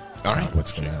segment. All right.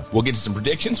 What's going to happen? We'll get to some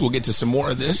predictions. We'll get to some more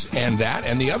of this and that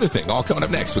and the other thing. All coming up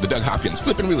next with the Doug Hopkins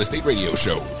Flippin' Real Estate Radio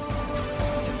Show.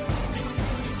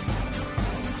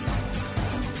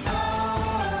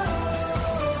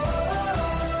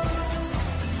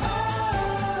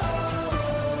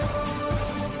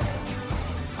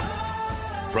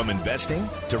 From investing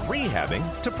to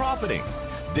rehabbing to profiting.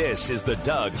 This is the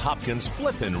Doug Hopkins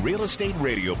Flippin' Real Estate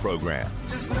Radio Program.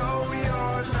 Just know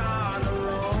you're not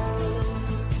alone,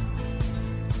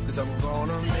 'cause I'm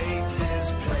gonna make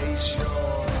this place your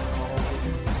home.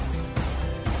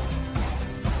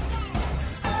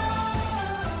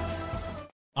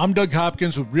 I'm Doug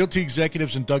Hopkins with Realty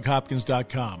Executives and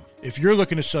DougHopkins.com. If you're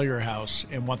looking to sell your house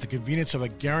and want the convenience of a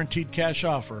guaranteed cash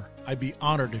offer, I'd be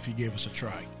honored if you gave us a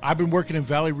try. I've been working in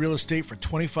Valley real estate for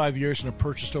 25 years and have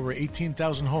purchased over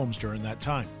 18,000 homes during that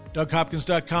time.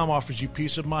 DougHopkins.com offers you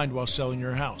peace of mind while selling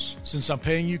your house. Since I'm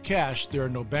paying you cash, there are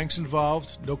no banks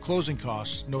involved, no closing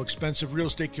costs, no expensive real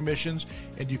estate commissions,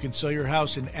 and you can sell your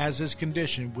house in as-is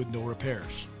condition with no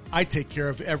repairs. I take care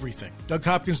of everything.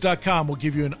 DougHopkins.com will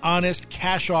give you an honest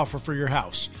cash offer for your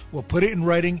house. We'll put it in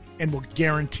writing and we'll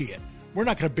guarantee it. We're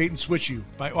not going to bait and switch you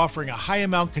by offering a high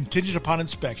amount contingent upon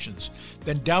inspections.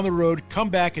 Then down the road, come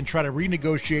back and try to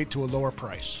renegotiate to a lower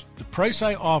price. The price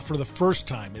I offer the first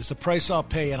time is the price I'll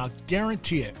pay, and I'll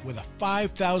guarantee it with a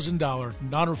 $5,000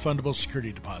 non-refundable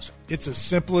security deposit. It's as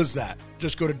simple as that.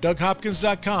 Just go to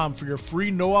DougHopkins.com for your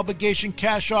free no-obligation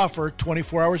cash offer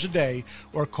 24 hours a day,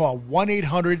 or call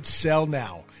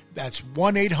 1-800-SELL-NOW. That's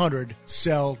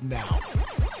 1-800-SELL-NOW.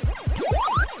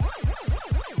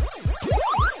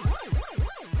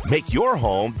 Make your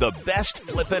home the best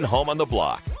flippin' home on the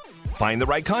block. Find the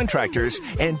right contractors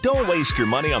and don't waste your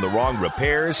money on the wrong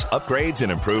repairs, upgrades,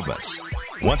 and improvements.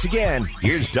 Once again,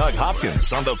 here's Doug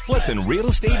Hopkins on the Flippin' Real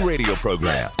Estate Radio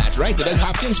Program. That's right, the Doug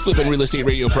Hopkins Flippin' Real Estate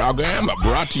Radio Program,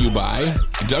 brought to you by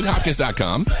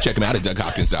DougHopkins.com. Check them out at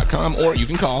DougHopkins.com, or you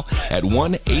can call at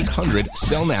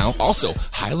 1-800-SELL-NOW. Also,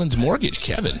 Highlands Mortgage,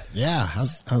 Kevin. Yeah,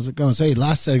 how's it going? So, hey,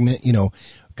 last segment,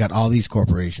 got all these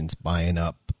corporations buying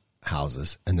up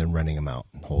houses and then renting them out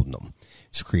and holding them.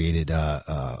 It's created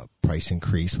a price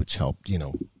increase, which helped,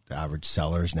 the average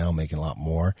sellers now making a lot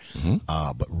more. Mm-hmm.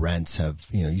 But rents have,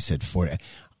 you said 40.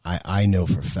 I know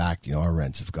for a fact, our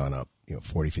rents have gone up,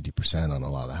 40, 50% on a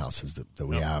lot of the houses that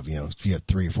we have. If you have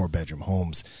 3 or 4 bedroom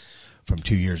homes from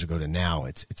 2 years ago to now,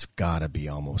 it's got to be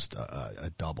almost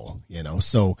a double,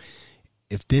 So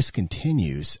if this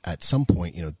continues at some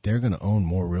point, they're going to own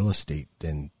more real estate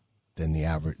than the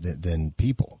average, than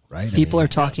people, right? People are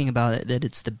talking about it, that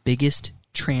it's the biggest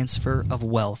transfer of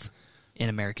wealth in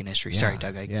American history. Sorry,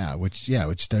 Doug. Which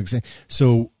Doug's saying.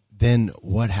 So then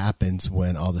what happens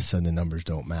when all of a sudden the numbers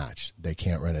don't match? They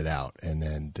can't rent it out, and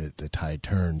then the tide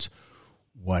turns.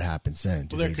 What happens then?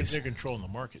 They're controlling the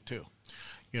market too.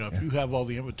 If you have all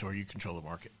the inventory, you control the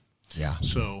market. Yeah.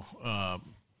 So,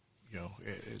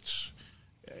 it's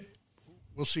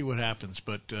we'll see what happens,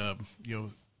 but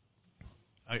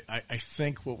I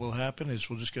think what will happen is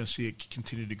we're just going to see it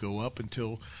continue to go up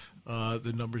until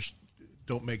the numbers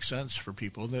don't make sense for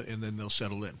people, and then they'll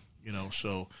settle in.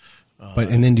 So.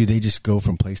 And then do they just go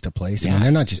from place to place? I mean,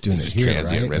 they're not just doing it here,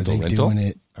 transient, right? rental.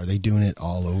 Are they doing it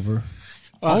all over?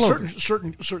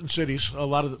 Certain cities, a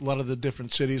lot of the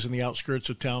different cities in the outskirts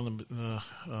of town,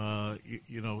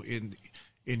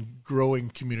 in growing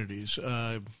communities.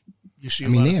 You see.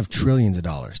 They have trillions of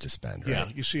dollars to spend. Right? Yeah,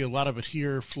 you see a lot of it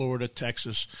here: Florida,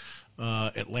 Texas,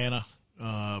 Atlanta.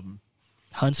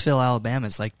 Huntsville, Alabama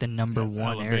is like the number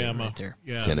one area right there.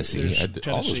 Yeah, Tennessee,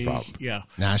 all those problems. Yeah,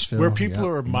 Nashville, where people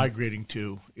are migrating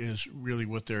to is really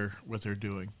what they're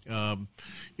doing.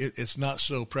 It's not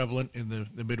so prevalent in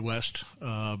the Midwest.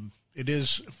 It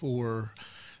is for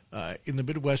in the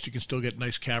Midwest. You can still get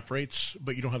nice cap rates,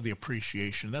 but you don't have the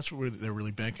appreciation. That's what they're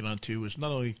really banking on too. Is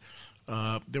not only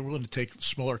they're willing to take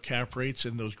smaller cap rates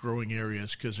in those growing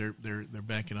areas because they're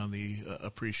banking on the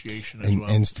appreciation as well.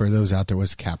 And for those out there,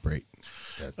 what's cap rate?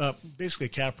 Basically, a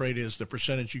cap rate is the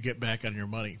percentage you get back on your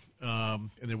money,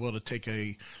 and they're willing to take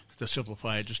to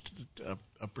simplify it, just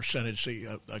a percentage. Say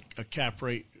a cap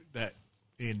rate that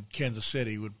in Kansas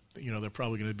City would, they're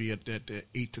probably going to be at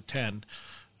 8 to 10.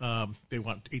 They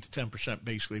want 8 to 10%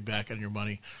 basically back on your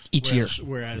money each year.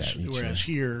 Whereas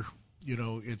here,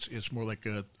 it's more like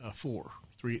a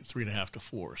 3.5 to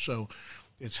 4. So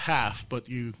it's half, but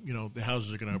the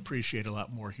houses are going to appreciate a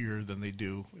lot more here than they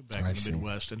do back in the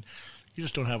Midwest, and you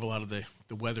just don't have a lot of the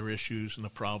weather issues and the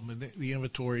problem. And the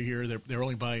inventory here, they're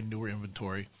only buying newer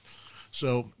inventory,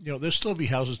 so there'll still be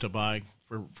houses to buy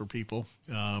for people,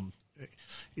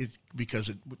 because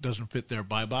it doesn't fit their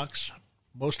buy box.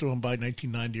 Most of them buy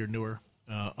 1990 or newer,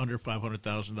 under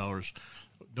 $500,000,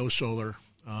 no solar.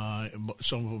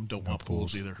 Some of them don't want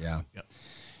pools either. Yeah. Yep.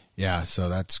 Yeah, so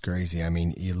that's crazy.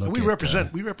 You look. We represent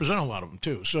a lot of them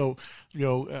too. So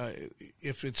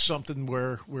if it's something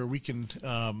where we can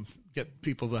get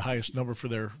people the highest number for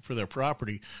their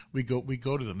property, we go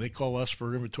to them. They call us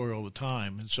for inventory all the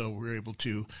time, and so we're able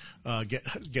to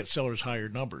get sellers higher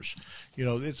numbers.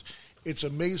 It's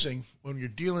amazing when you're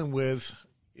dealing with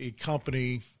a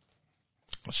company.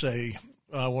 Say,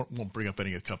 I won't bring up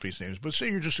any of the company's names, but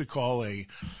say you're just to call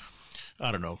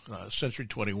Century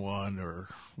 21 or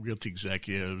Realty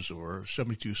Executives or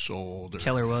 72 Sold or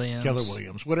Keller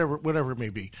Williams, whatever it may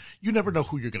be. You never know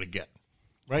who you're going to get,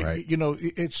 right?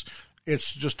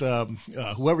 It's just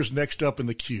whoever's next up in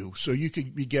the queue. So you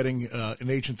could be getting an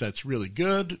agent that's really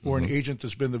good or an agent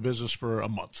that's been in the business for a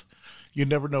month. You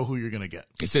never know who you're going to get.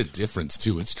 It's a difference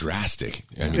too. It's drastic.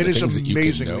 It is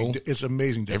amazing. It's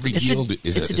amazing. Every deal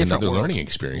is another learning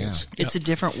experience. Yeah. It's a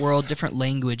different world, different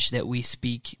language that we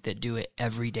speak that do it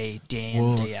every day, day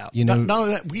in, day out. Not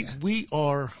only that, we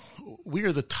are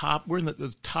the top. We're in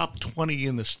the top 20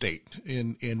 in the state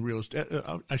in real estate.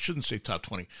 I shouldn't say top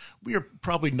 20. We are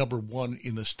probably number one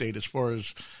in the state as far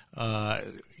as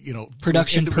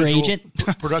production per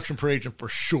agent. Production per agent for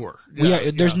sure.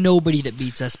 There's nobody that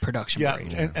beats us production per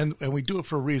agent. And we do it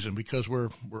for a reason, because we're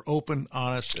open,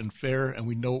 honest, and fair, and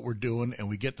we know what we're doing, and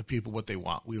we get the people what they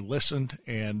want. We listen,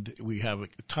 and we have a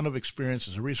ton of experience.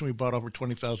 There's a reason we bought over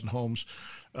 20,000 homes,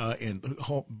 and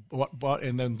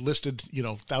then listed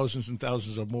thousands and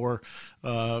thousands of more.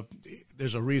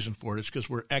 There's a reason for it. It's because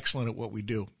we're excellent at what we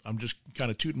do. I'm just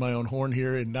kind of tooting my own horn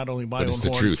here, and not only my own horn. But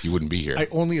it's the truth. You wouldn't be here. I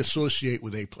only associate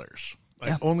with A players.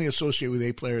 I only associate with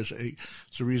A players.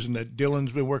 It's the reason that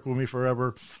Dylan's been working with me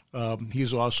forever.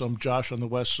 He's awesome. Josh on the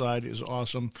west side is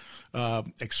awesome.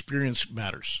 Experience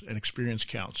matters, and experience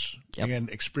counts. Yep. And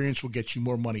experience will get you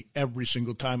more money every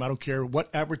single time. I don't care what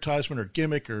advertisement or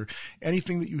gimmick or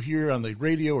anything that you hear on the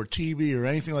radio or TV or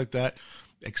anything like that.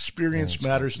 Experience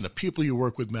matters, and the people you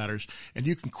work with matters. And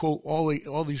you can quote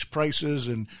all these prices,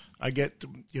 and I get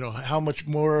how much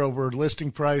more over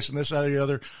listing price and this, that, or the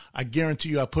other. I guarantee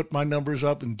you, I put my numbers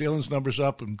up, and Dylan's numbers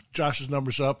up, and Josh's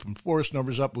numbers up, and Forrest's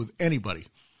numbers up with anybody.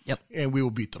 Yep. And we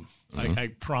will beat them. Mm-hmm. I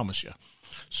promise you.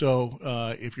 So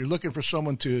if you're looking for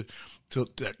someone to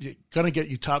going to get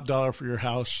you top dollar for your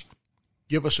house,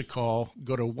 give us a call. You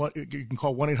can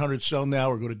call 1-800-SELL-NOW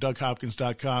or go to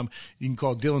DougHopkins.com. You can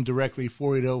call Dylan directly,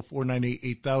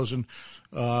 480-498-8000.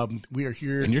 We are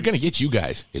here. And you're going to get you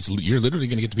guys. You're literally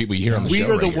going to get the people you hear on the show.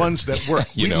 We are the ones that work.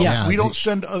 We don't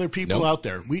send other people out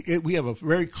there. We have a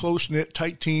very close-knit,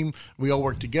 tight team. We all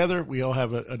work together. We all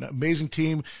have an amazing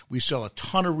team. We sell a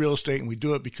ton of real estate, and we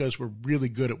do it because we're really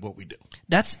good at what we do.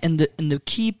 And the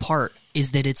key part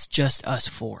is that it's just us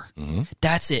four. Mm-hmm.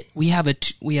 That's it. We have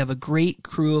a great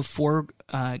crew of four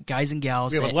guys and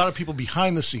gals. We have a lot of people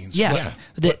behind the scenes. Yeah.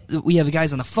 We have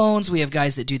guys on the phones. We have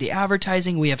guys that do the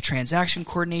advertising. We have transaction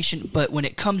coordination. But when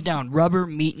it comes down, rubber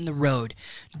meeting the road,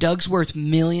 Doug's worth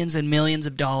millions and millions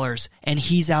of dollars, and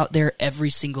he's out there every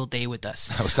single day with us.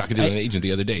 I was talking to an agent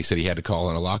the other day. He said he had to call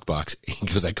on a lockbox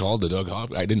because I called the Doug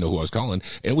Hopkins. I didn't know who I was calling.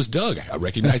 And it was Doug. I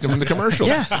recognized him from the commercial.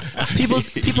 Yeah. People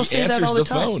say that all the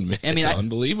time. Phone, man. It's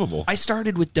unbelievable. I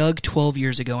started with Doug 12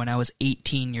 years ago, and I was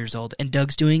 18 years old. And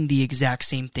Doug's doing the exact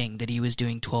same thing that he was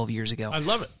doing 12 years ago. I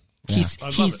love it.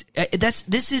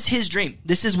 This is his dream.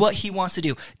 This is what he wants to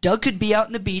do. Doug could be out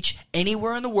on the beach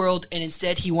anywhere in the world, and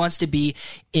instead he wants to be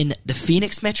in the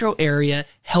Phoenix metro area,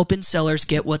 helping sellers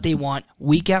get what they want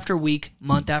week after week,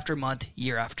 month after month,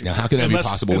 year after year. Now, how can that be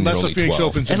possible when you're only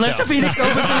 12? Unless the Phoenix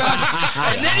opens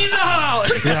around, and then he's out.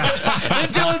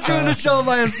 Until he's doing the show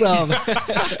by himself.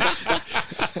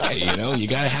 Hey, you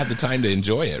got to have the time to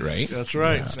enjoy it, right? That's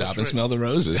right. Yeah. Stop and smell the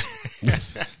roses.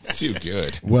 Too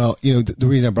good. Well, the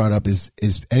reason I brought up is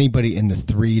anybody in the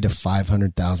 $300,000 to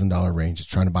 $500,000 range is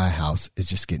trying to buy a house is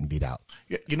just getting beat out.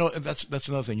 Yeah, that's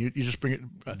another thing. You just bring it.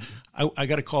 I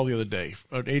got a call the other day.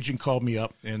 An agent called me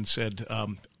up and said,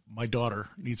 my daughter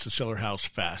needs to sell her house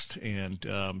fast, and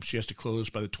she has to close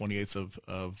by the 28th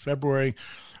of February.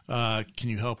 Can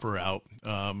you help her out?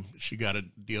 She got a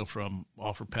deal from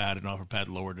OfferPad, and OfferPad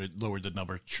lowered the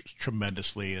number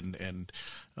tremendously, and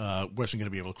wasn't going to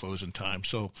be able to close in time.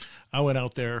 So I went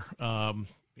out there,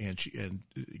 and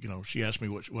she asked me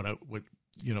what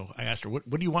I asked her, what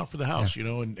do you want for the house,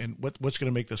 and what's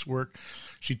going to make this work?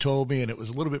 She told me, and it was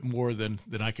a little bit more than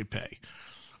I could pay.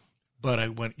 But I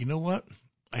went, you know what?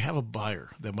 I have a buyer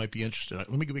that might be interested. Let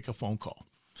me make a phone call.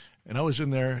 And I was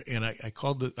in there, and I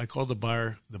called the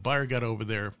buyer. The buyer got over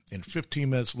there, and 15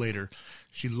 minutes later,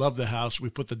 she loved the house. We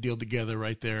put the deal together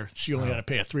right there. She only had to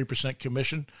pay a 3%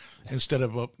 commission instead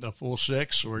of a full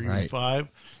 6 or even 5.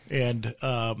 And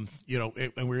and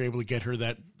we were able to get her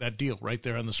that deal right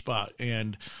there on the spot.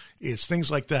 And it's things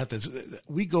like that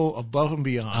we go above and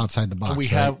beyond outside the box. We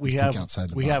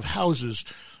have houses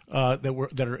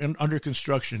that are under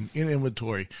construction, in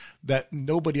inventory, that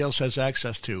nobody else has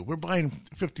access to. We're buying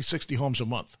 50, 60 homes a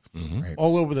month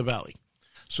all over the valley.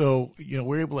 So,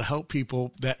 we're able to help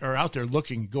people that are out there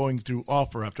going through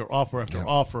offer after offer after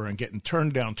offer and getting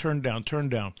turned down.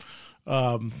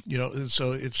 And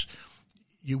so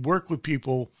you work with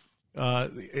people.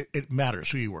 It matters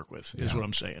who you work with, is what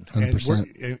I'm saying.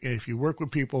 100%. And if you work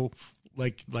with people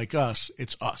like us,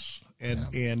 it's us.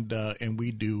 And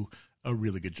we do a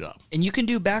really good job. And you can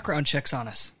do background checks on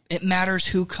us. It matters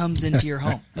who comes into your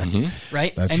home,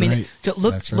 right? That's right.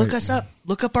 Look us up.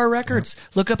 Look up our records.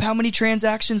 Yep. Look up how many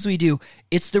transactions we do.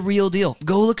 It's the real deal.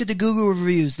 Go look at the Google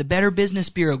reviews, the Better Business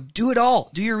Bureau. Do it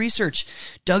all. Do your research.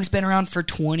 Doug's been around for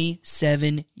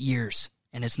 27 years,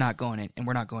 and it's not going in, and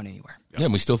we're not going anywhere. Yeah,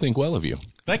 and we still think well of you.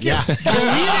 Thank you. Believe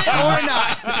it or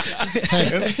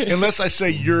not. Unless I say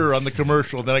you're on the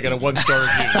commercial, then I got a 1-star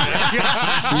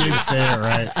review. You didn't say it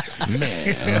right.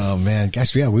 Man. Oh, man.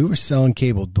 Gosh, we were selling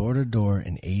cable door to door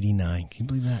in 89. Can you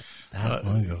believe that? That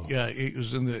long ago. Yeah, it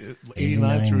was in the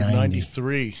 89 through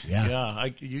 93. Yeah.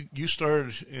 You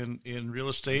started in real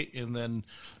estate, and then,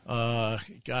 I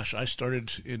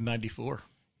started in 94.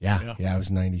 Yeah, I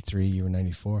was 93. You were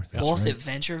 94. That's Both right. at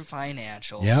Venture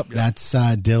Financial. Yep, that's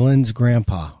Dylan's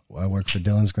grandpa. I work for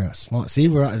Dylan's grandpa. Small. See,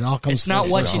 it all comes. It's not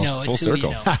full what circle. you know; Full it's circle. who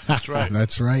you know. That's right.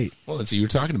 That's right. Well, that's what you were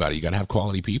talking about. You got to have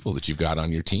quality people that you've got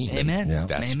on your team. Amen. And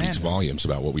that speaks volumes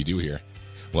about what we do here.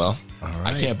 Well,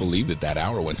 I can't believe that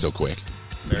hour went so quick.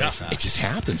 Very fast. It just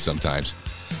happens sometimes.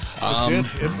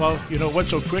 It went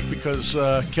so quick because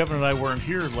Kevin and I weren't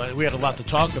here. We had a lot to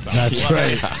talk about. That's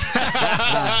right.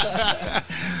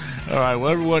 All right. Well,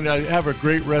 everyone, have a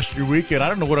great rest of your weekend. I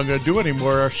don't know what I'm going to do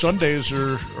anymore. Our Sundays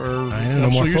are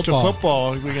I'm so used to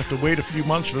football. We have to wait a few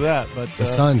months for that. But the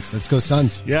Suns. Let's go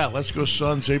Suns. Yeah, let's go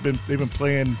Suns. They've been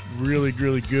playing really,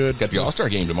 really good. Got the All-Star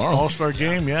game tomorrow. All-Star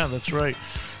game. Yeah, that's right.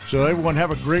 So everyone,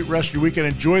 have a great rest of your weekend.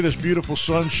 Enjoy this beautiful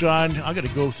sunshine. I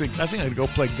think I'm going to go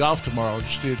play golf tomorrow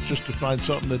just to find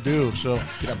something to do. So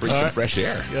you got to bring some fresh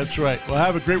air. That's right. Well,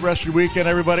 have a great rest of your weekend,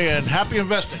 everybody, and happy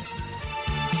investing.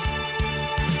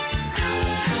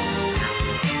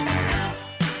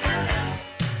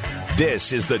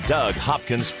 This is the Doug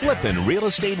Hopkins Flippin' Real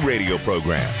Estate Radio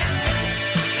Program.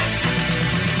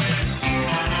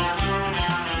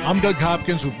 I'm Doug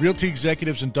Hopkins with Realty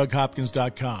Executives and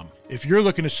DougHopkins.com. If you're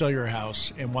looking to sell your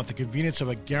house and want the convenience of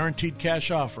a guaranteed cash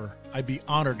offer, I'd be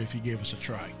honored if you gave us a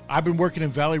try. I've been working in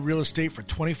Valley real estate for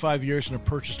 25 years and have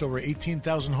purchased over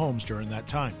 18,000 homes during that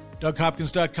time.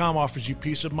 DougHopkins.com offers you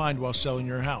peace of mind while selling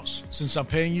your house. Since I'm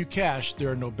paying you cash, there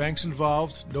are no banks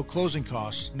involved, no closing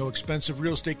costs, no expensive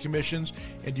real estate commissions,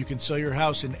 and you can sell your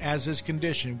house in as-is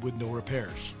condition with no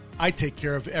repairs. I take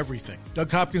care of everything.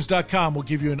 DougHopkins.com will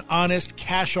give you an honest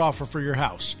cash offer for your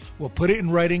house. We'll put it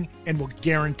in writing and we'll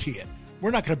guarantee it. We're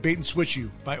not going to bait and switch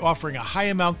you by offering a high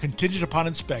amount contingent upon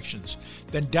inspections.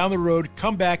 Then down the road,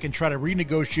 come back and try to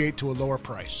renegotiate to a lower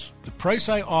price. The price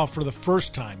I offer the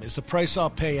first time is the price I'll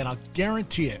pay, and I'll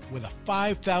guarantee it with a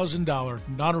 $5,000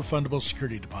 non-refundable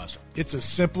security deposit. It's as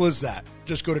simple as that.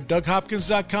 Just go to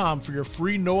DougHopkins.com for your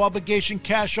free no-obligation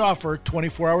cash offer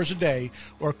 24 hours a day,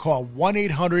 or call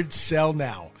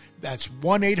 1-800-SELL-NOW. That's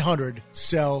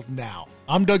 1-800-SELL-NOW.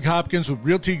 I'm Doug Hopkins with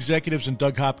Realty Executives and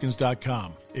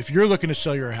DougHopkins.com. If you're looking to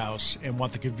sell your house and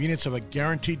want the convenience of a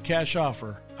guaranteed cash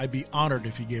offer, I'd be honored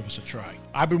if you gave us a try.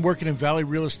 I've been working in Valley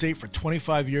Real Estate for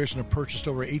 25 years and have purchased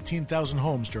over 18,000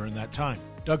 homes during that time.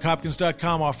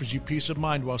 DougHopkins.com offers you peace of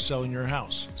mind while selling your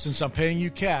house. Since I'm paying you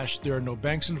cash, there are no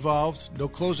banks involved, no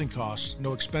closing costs,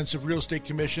 no expensive real estate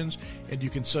commissions, and you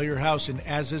can sell your house in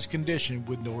as-is condition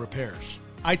with no repairs.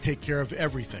 I take care of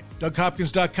everything.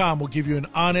 DougHopkins.com will give you an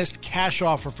honest cash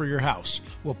offer for your house.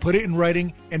 We'll put it in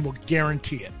writing and we'll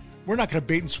guarantee it. We're not going to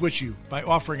bait and switch you by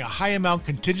offering a high amount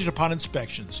contingent upon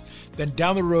inspections. Then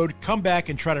down the road, come back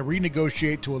and try to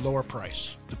renegotiate to a lower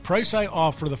price. The price I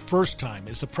offer the first time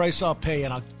is the price I'll pay,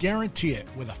 and I'll guarantee it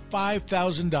with a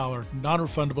 $5,000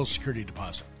 non-refundable security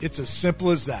deposit. It's as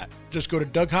simple as that. Just go to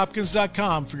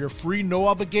DougHopkins.com for your free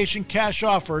no-obligation cash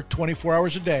offer 24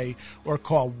 hours a day, or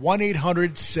call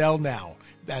 1-800-SELL-NOW.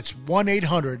 That's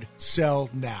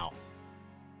 1-800-SELL-NOW.